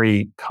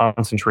very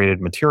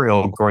concentrated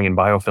material growing in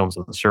biofilms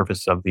on the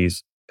surface of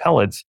these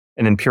pellets.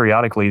 And then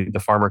periodically, the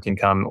farmer can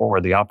come,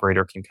 or the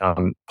operator can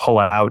come, pull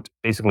out,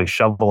 basically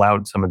shovel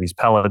out some of these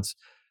pellets,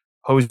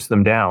 hose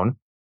them down.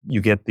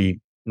 You get the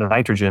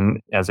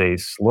nitrogen as a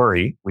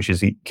slurry, which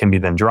can be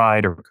then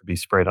dried or could be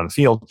sprayed on the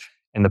field,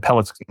 and the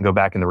pellets can go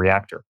back in the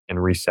reactor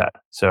and reset.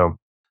 So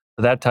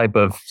that type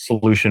of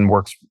solution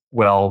works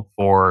well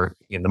for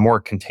the more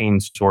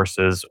contained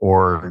sources,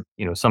 or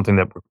something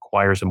that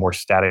requires a more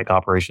static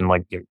operation,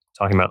 like you're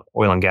talking about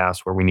oil and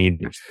gas, where we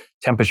need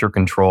temperature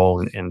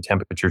control and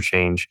temperature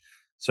change.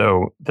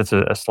 So that's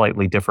a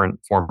slightly different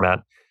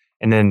format.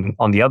 And then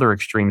on the other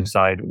extreme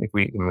side,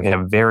 we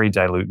have very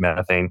dilute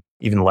methane,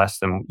 even less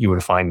than you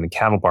would find in a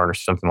cattle barn or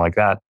something like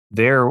that.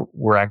 There,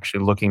 we're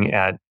actually looking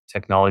at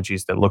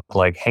technologies that look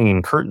like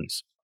hanging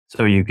curtains.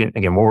 So you get,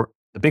 again,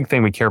 the big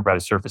thing we care about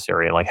is surface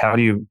area. Like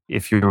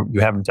if you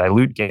have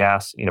dilute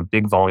gas in a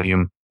big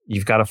volume,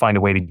 you've got to find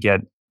a way to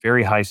get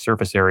very high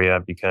surface area,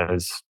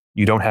 because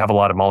you don't have a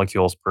lot of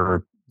molecules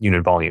per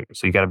unit volume.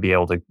 So you got to be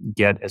able to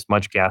get as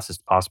much gas as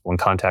possible in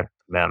contact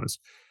with MEMS.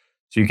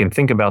 So you can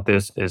think about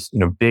this as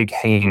big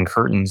hanging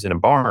curtains in a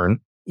barn,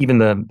 even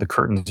the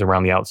curtains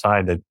around the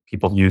outside that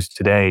people use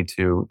today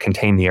to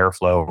contain the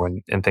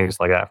airflow and things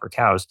like that for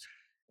cows.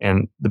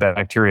 And the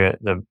bacteria,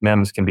 the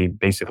MEMS, can be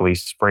basically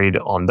sprayed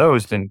on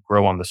those and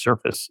grow on the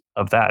surface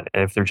of that.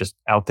 And if they're just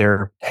out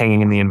there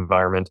hanging in the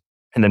environment,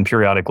 and then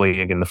periodically,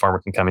 again, the farmer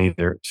can come and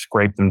either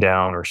scrape them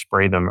down or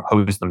spray them,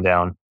 hose them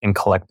down, and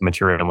collect the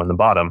material in the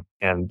bottom.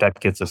 And that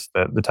gets us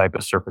the type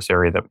of surface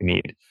area that we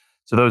need.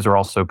 So those are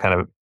also kind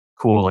of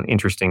cool and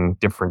interesting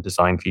different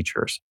design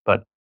features.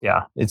 But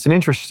yeah, it's an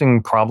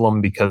interesting problem,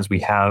 because we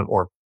have,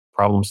 or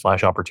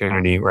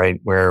problem/opportunity,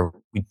 right, where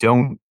we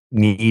don't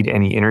need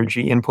any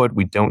energy input.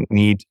 We don't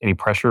need any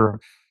pressure.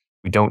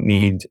 We don't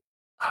need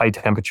high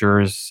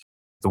temperatures.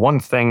 The one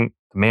thing,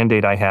 the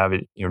mandate I have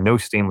is, no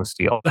stainless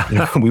steel.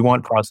 We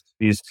want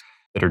processes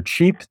that are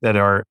cheap, that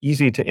are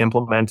easy to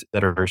implement,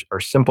 that are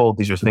simple.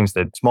 These are things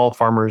that small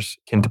farmers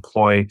can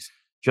deploy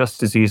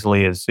just as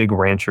easily as big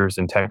ranchers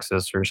in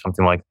Texas or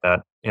something like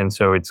that. And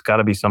so it's got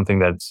to be something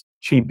that's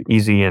cheap,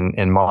 easy, and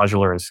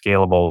modular and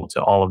scalable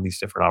to all of these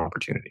different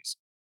opportunities.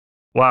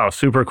 Wow,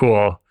 super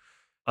cool.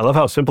 I love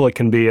how simple it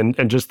can be.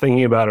 And just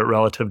thinking about it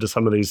relative to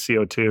some of these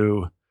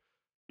CO2,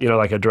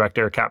 like a direct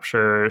air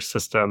capture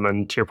system.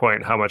 And to your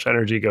point, how much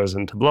energy goes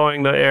into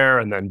blowing the air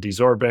and then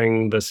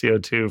desorbing the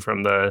CO2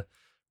 from the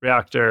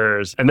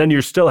reactors. And then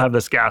you still have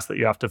this gas that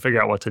you have to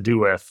figure out what to do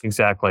with.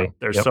 Exactly.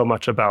 There's so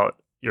much about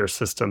your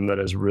system that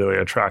is really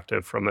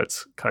attractive from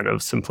its kind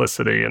of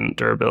simplicity and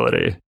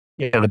durability.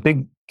 Yeah, the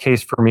big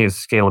case for me is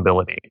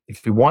scalability.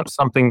 If you want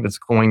something that's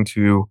going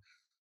to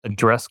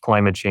address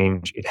climate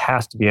change, it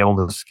has to be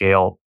able to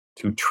scale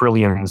to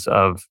trillions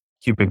of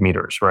cubic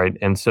meters, right?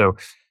 And so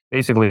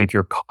basically, if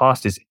your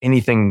cost is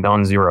anything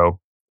non-zero,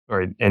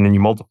 right? And then you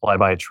multiply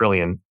by a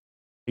trillion,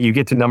 you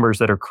get to numbers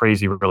that are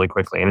crazy really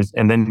quickly.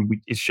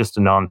 It's just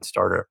a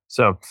non-starter.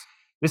 So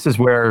this is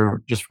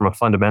where, just from a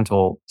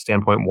fundamental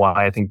standpoint,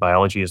 why I think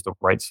biology is the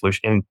right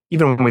solution. And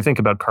even when we think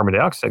about carbon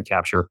dioxide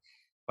capture,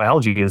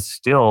 biology is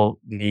still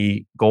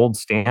the gold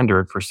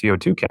standard for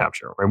CO2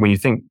 capture. Right? When you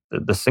think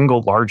the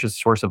single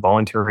largest source of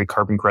voluntary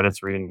carbon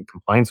credits or even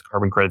compliance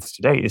carbon credits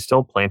today is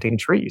still planting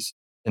trees.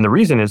 And the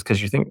reason is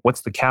because you think,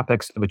 what's the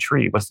capex of a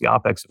tree? What's the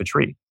opex of a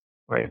tree?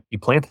 Right? You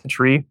plant the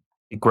tree,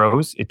 it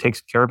grows, it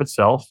takes care of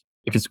itself.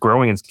 If it's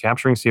growing, it's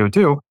capturing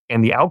CO2,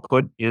 and the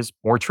output is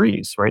more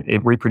trees, right?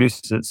 It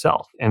reproduces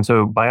itself. And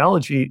so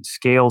biology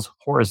scales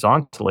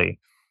horizontally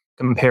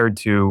compared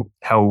to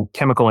how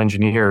chemical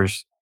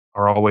engineers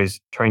are always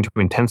trying to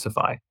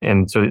intensify.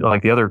 And so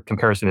like the other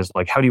comparison is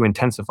like, how do you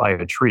intensify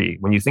a tree?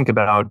 When you think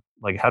about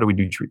like, how do we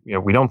do tree?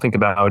 We don't think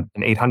about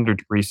an 800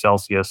 degrees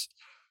Celsius,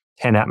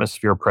 10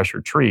 atmosphere pressure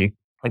tree.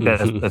 Like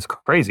that's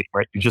crazy,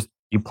 right?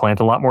 You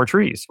plant a lot more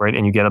trees, right?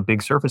 And you get a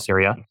big surface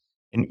area.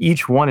 And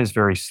each one is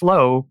very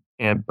slow,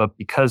 but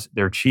because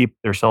they're cheap,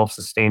 they're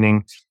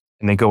self-sustaining,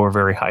 and they go over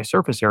very high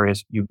surface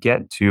areas, you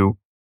get to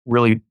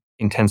really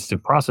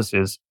intensive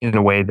processes in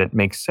a way that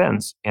makes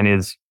sense and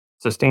is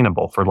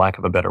sustainable, for lack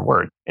of a better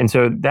word. And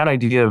so that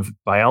idea of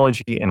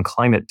biology and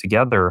climate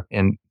together,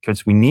 and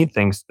because we need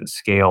things that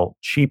scale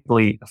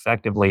cheaply,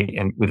 effectively,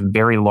 and with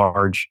very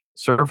large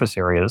surface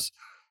areas.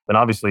 But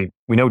obviously,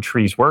 we know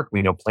trees work,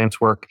 we know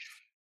plants work.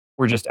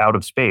 We're just out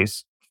of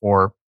space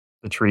for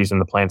the trees and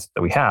the plants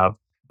that we have.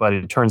 But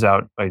it turns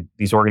out by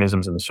these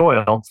organisms in the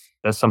soil,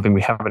 that's something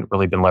we haven't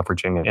really been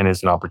leveraging and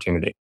is an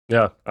opportunity.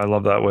 Yeah, I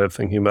love that way of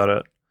thinking about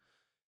it.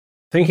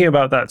 Thinking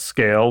about that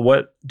scale,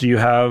 what do you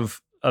have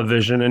a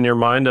vision in your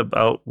mind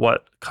about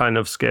what kind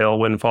of scale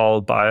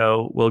Windfall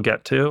Bio will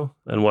get to,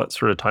 and what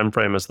sort of time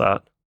frame is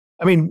that?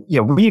 I mean, yeah,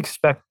 we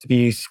expect to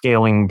be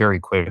scaling very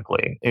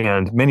quickly.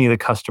 And many of the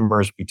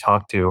customers we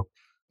talk to,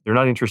 they're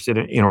not interested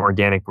in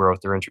organic growth.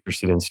 They're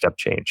interested in step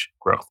change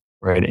growth,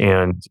 right?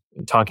 And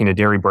talking to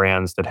dairy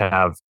brands that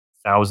have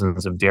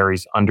thousands of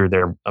dairies under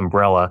their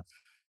umbrella,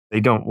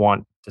 they don't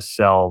want to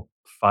sell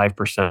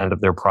 5%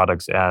 of their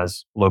products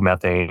as low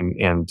methane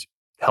and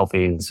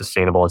healthy and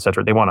sustainable, et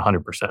cetera. They want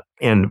 100%.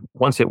 And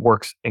once it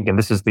works, again,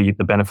 this is the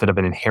benefit of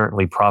an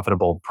inherently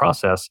profitable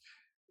process.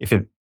 If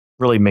it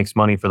really makes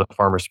money for the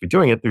farmers to be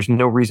doing it, there's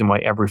no reason why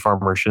every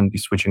farmer shouldn't be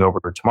switching over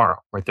tomorrow,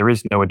 right? There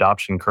is no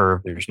adoption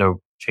curve. There's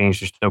no change.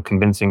 There's no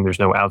convincing. There's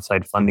no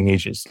outside funding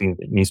agency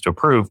that needs to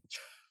approve.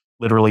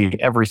 Literally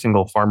every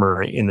single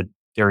farmer in the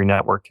dairy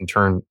network can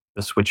turn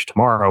the switch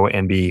tomorrow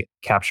and be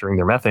capturing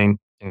their methane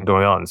and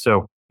going on.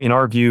 So in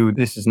our view,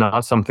 this is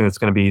not something that's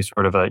going to be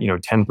sort of a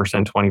 10%,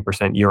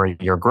 20%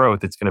 year-on-year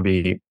growth. It's going to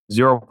be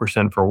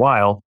 0% for a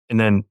while, and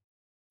then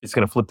it's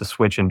going to flip the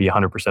switch and be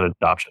 100%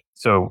 adoption.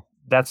 So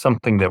that's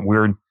something that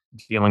we're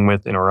dealing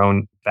with in our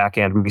own back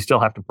end. We still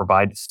have to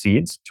provide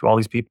seeds to all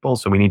these people.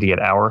 So we need to get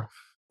our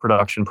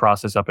production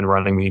process up and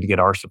running. We need to get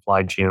our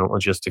supply chain and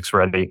logistics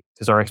ready,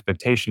 because our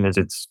expectation is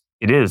it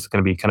is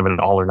going to be kind of an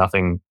all or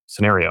nothing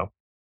scenario.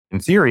 In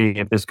theory,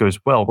 if this goes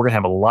well, we're going to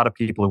have a lot of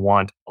people who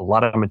want a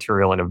lot of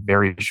material in a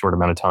very short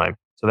amount of time.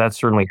 So that's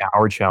certainly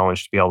our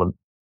challenge to be able to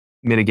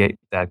mitigate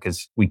that,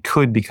 because we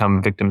could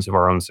become victims of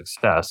our own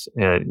success.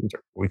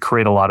 We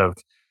create a lot of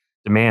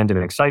demand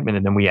and excitement,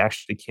 and then we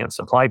actually can't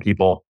supply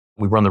people.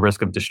 We run the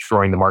risk of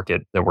destroying the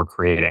market that we're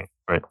creating,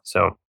 right?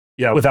 So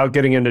yeah, without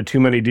getting into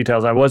too many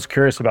details, I was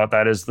curious about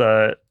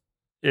that.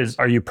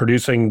 Are you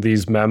producing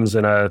these MEMS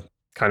in a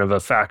kind of a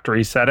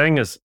factory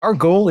setting? Our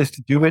goal is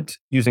to do it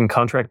using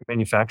contract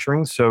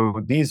manufacturing.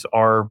 So these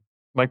are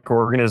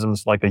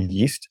microorganisms like a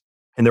yeast,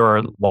 and there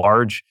are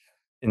large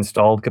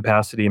installed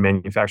capacity and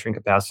manufacturing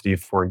capacity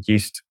for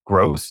yeast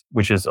growth,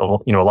 which is a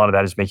lot of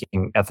that is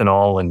making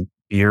ethanol and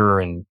beer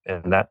and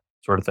that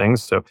sort of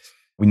things. So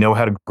we know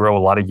how to grow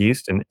a lot of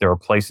yeast, and there are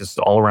places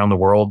all around the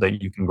world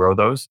that you can grow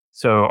those.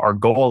 So our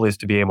goal is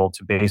to be able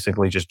to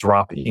basically just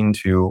drop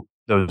into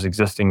those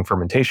existing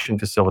fermentation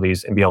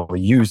facilities and be able to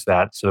use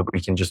that so that we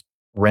can just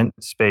rent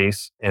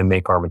space and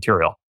make our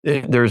material.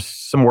 There's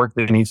some work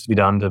that needs to be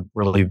done to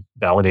really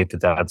validate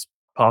that that's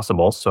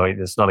possible. So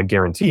it's not a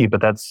guarantee,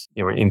 but that's,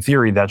 in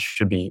theory, that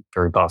should be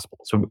very possible.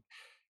 So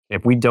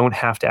if we don't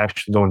have to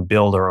actually go and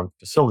build our own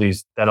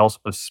facilities, that also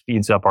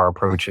speeds up our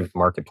approach into the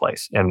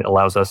marketplace and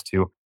allows us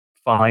to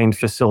find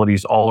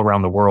facilities all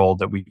around the world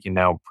that we can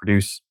now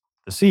produce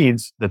the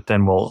seeds that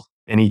then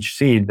and each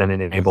seed then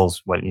it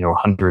enables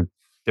 100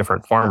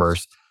 different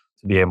farmers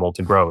to be able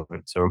to grow.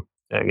 So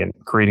again,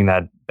 creating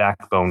that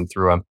backbone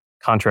through a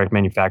contract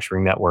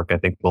manufacturing network, I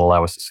think will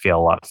allow us to scale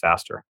a lot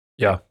faster.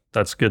 Yeah,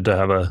 that's good to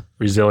have a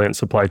resilient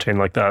supply chain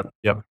like that.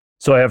 Yep.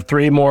 So I have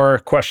 3 more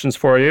questions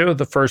for you.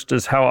 The first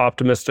is, how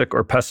optimistic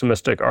or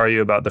pessimistic are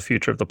you about the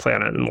future of the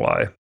planet, and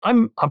why?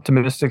 I'm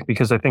optimistic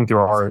because I think there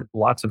are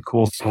lots of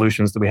cool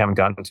solutions that we haven't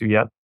gotten to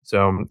yet.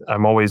 So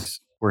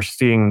we're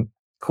seeing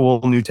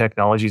cool new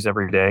technologies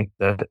every day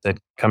that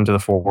come to the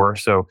fore.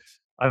 So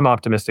I'm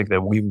optimistic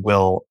that we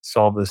will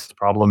solve this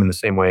problem in the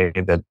same way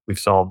that we've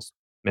solved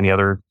many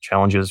other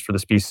challenges for the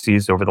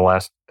species over the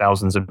last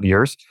thousands of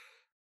years.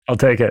 I'll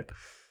take it.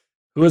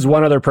 Who is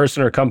one other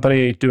person or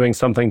company doing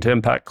something to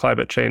impact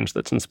climate change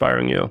that's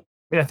inspiring you?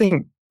 I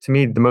think to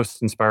me, the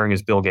most inspiring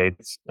is Bill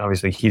Gates.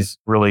 Obviously, he's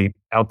really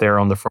out there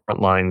on the front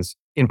lines.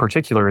 In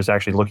particular, is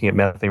actually looking at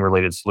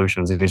methane-related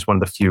solutions. And he's one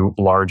of the few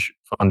large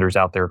funders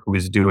out there who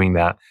is doing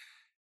that.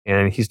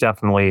 And he's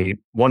definitely,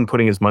 one,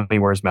 putting his money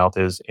where his mouth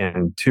is,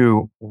 and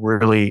two,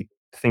 really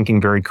thinking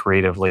very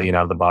creatively and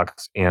out of the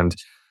box and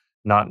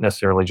not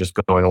necessarily just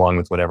going along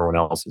with what everyone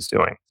else is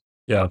doing.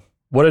 Yeah.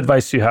 What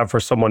advice do you have for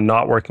someone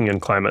not working in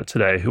climate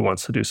today who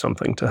wants to do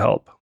something to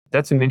help?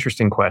 That's an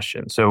interesting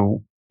question.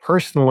 So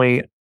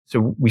personally,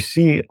 we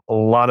see a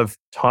lot of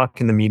talk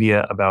in the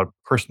media about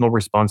personal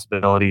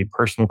responsibility,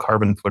 personal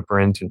carbon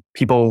footprint, and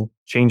people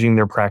changing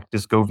their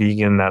practice, go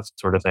vegan, that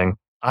sort of thing.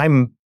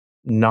 I'm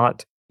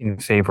not in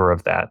favor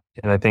of that.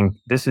 And I think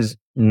this is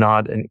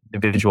not an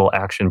individual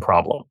action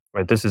problem,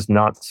 right? This is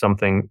not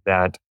something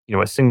that,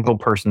 a single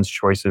person's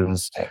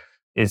choices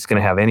is going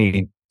to have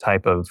any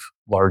type of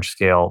large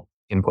scale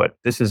input.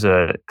 This is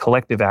a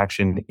collective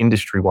action,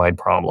 industry-wide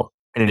problem.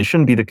 And it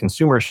shouldn't be the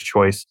consumer's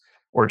choice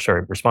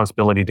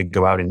responsibility to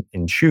go out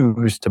and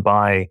choose to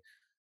buy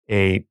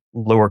a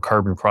lower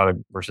carbon product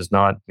versus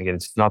not. Again,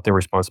 it's not their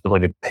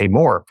responsibility to pay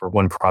more for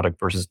one product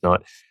versus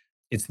not.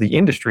 It's the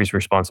industry's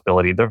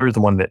responsibility. They're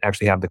the one that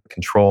actually have the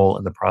control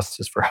and the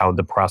process for how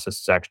the process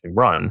is actually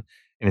run.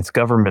 And it's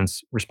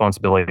government's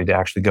responsibility to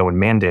actually go and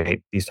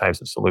mandate these types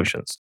of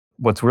solutions.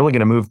 What's really going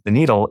to move the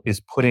needle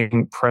is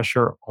putting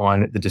pressure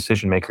on the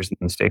decision makers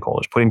and the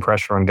stakeholders, putting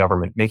pressure on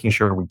government, making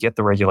sure we get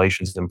the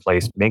regulations in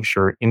place, make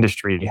sure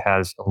industry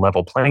has a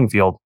level playing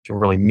field to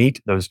really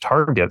meet those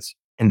targets.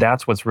 And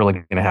that's what's really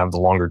going to have the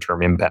longer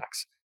term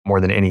impacts more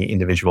than any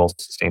individual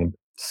sustainable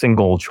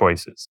single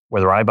choices.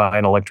 Whether I buy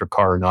an electric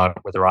car or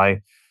not, whether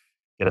I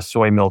get a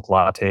soy milk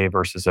latte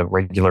versus a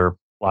regular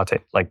latte,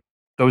 like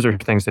those are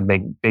things that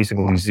make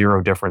basically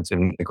zero difference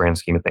in the grand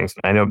scheme of things.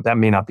 And I know that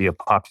may not be a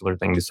popular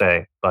thing to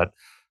say, but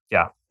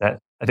yeah,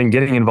 I think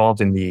getting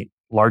involved in the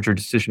larger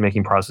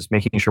decision-making process,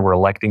 making sure we're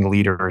electing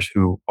leaders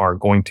who are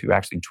going to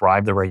actually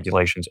drive the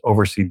regulations,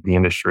 oversee the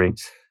industry,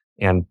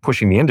 and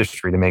pushing the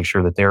industry to make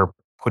sure that they're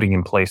putting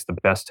in place the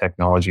best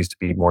technologies to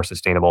be more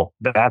sustainable.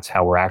 That's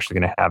how we're actually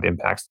going to have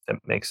impacts that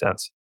make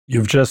sense.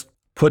 You've just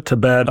put to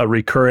bed a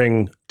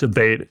recurring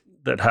debate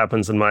that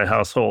happens in my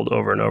household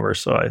over and over.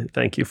 So I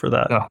thank you for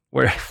that. Oh,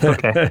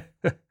 okay.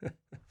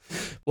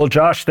 Well,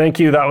 Josh, thank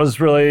you. That was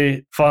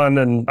really fun.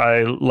 And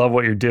I love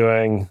what you're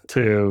doing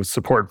to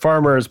support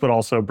farmers, but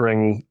also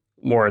bring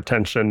more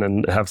attention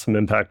and have some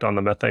impact on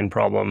the methane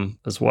problem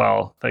as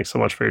well. Thanks so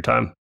much for your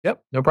time.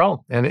 Yep, no problem.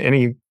 And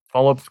any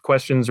follow-up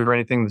questions or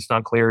anything that's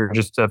not clear,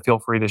 just feel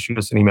free to shoot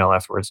us an email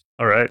afterwards.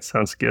 All right.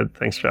 Sounds good.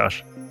 Thanks,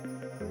 Josh.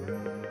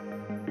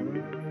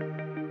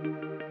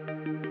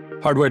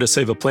 Hardware to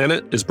Save a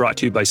Planet is brought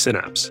to you by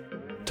Synapse.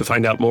 To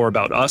find out more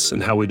about us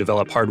and how we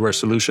develop hardware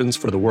solutions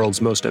for the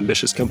world's most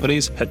ambitious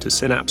companies, head to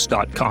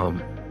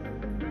synapse.com.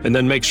 And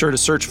then make sure to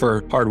search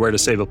for Hardware to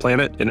Save a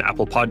Planet in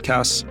Apple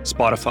Podcasts,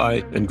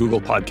 Spotify, and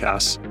Google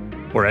Podcasts,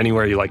 or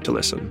anywhere you like to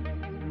listen.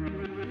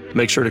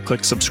 Make sure to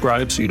click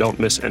subscribe so you don't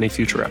miss any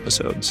future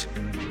episodes.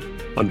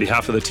 On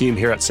behalf of the team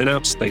here at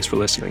Synapse, thanks for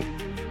listening.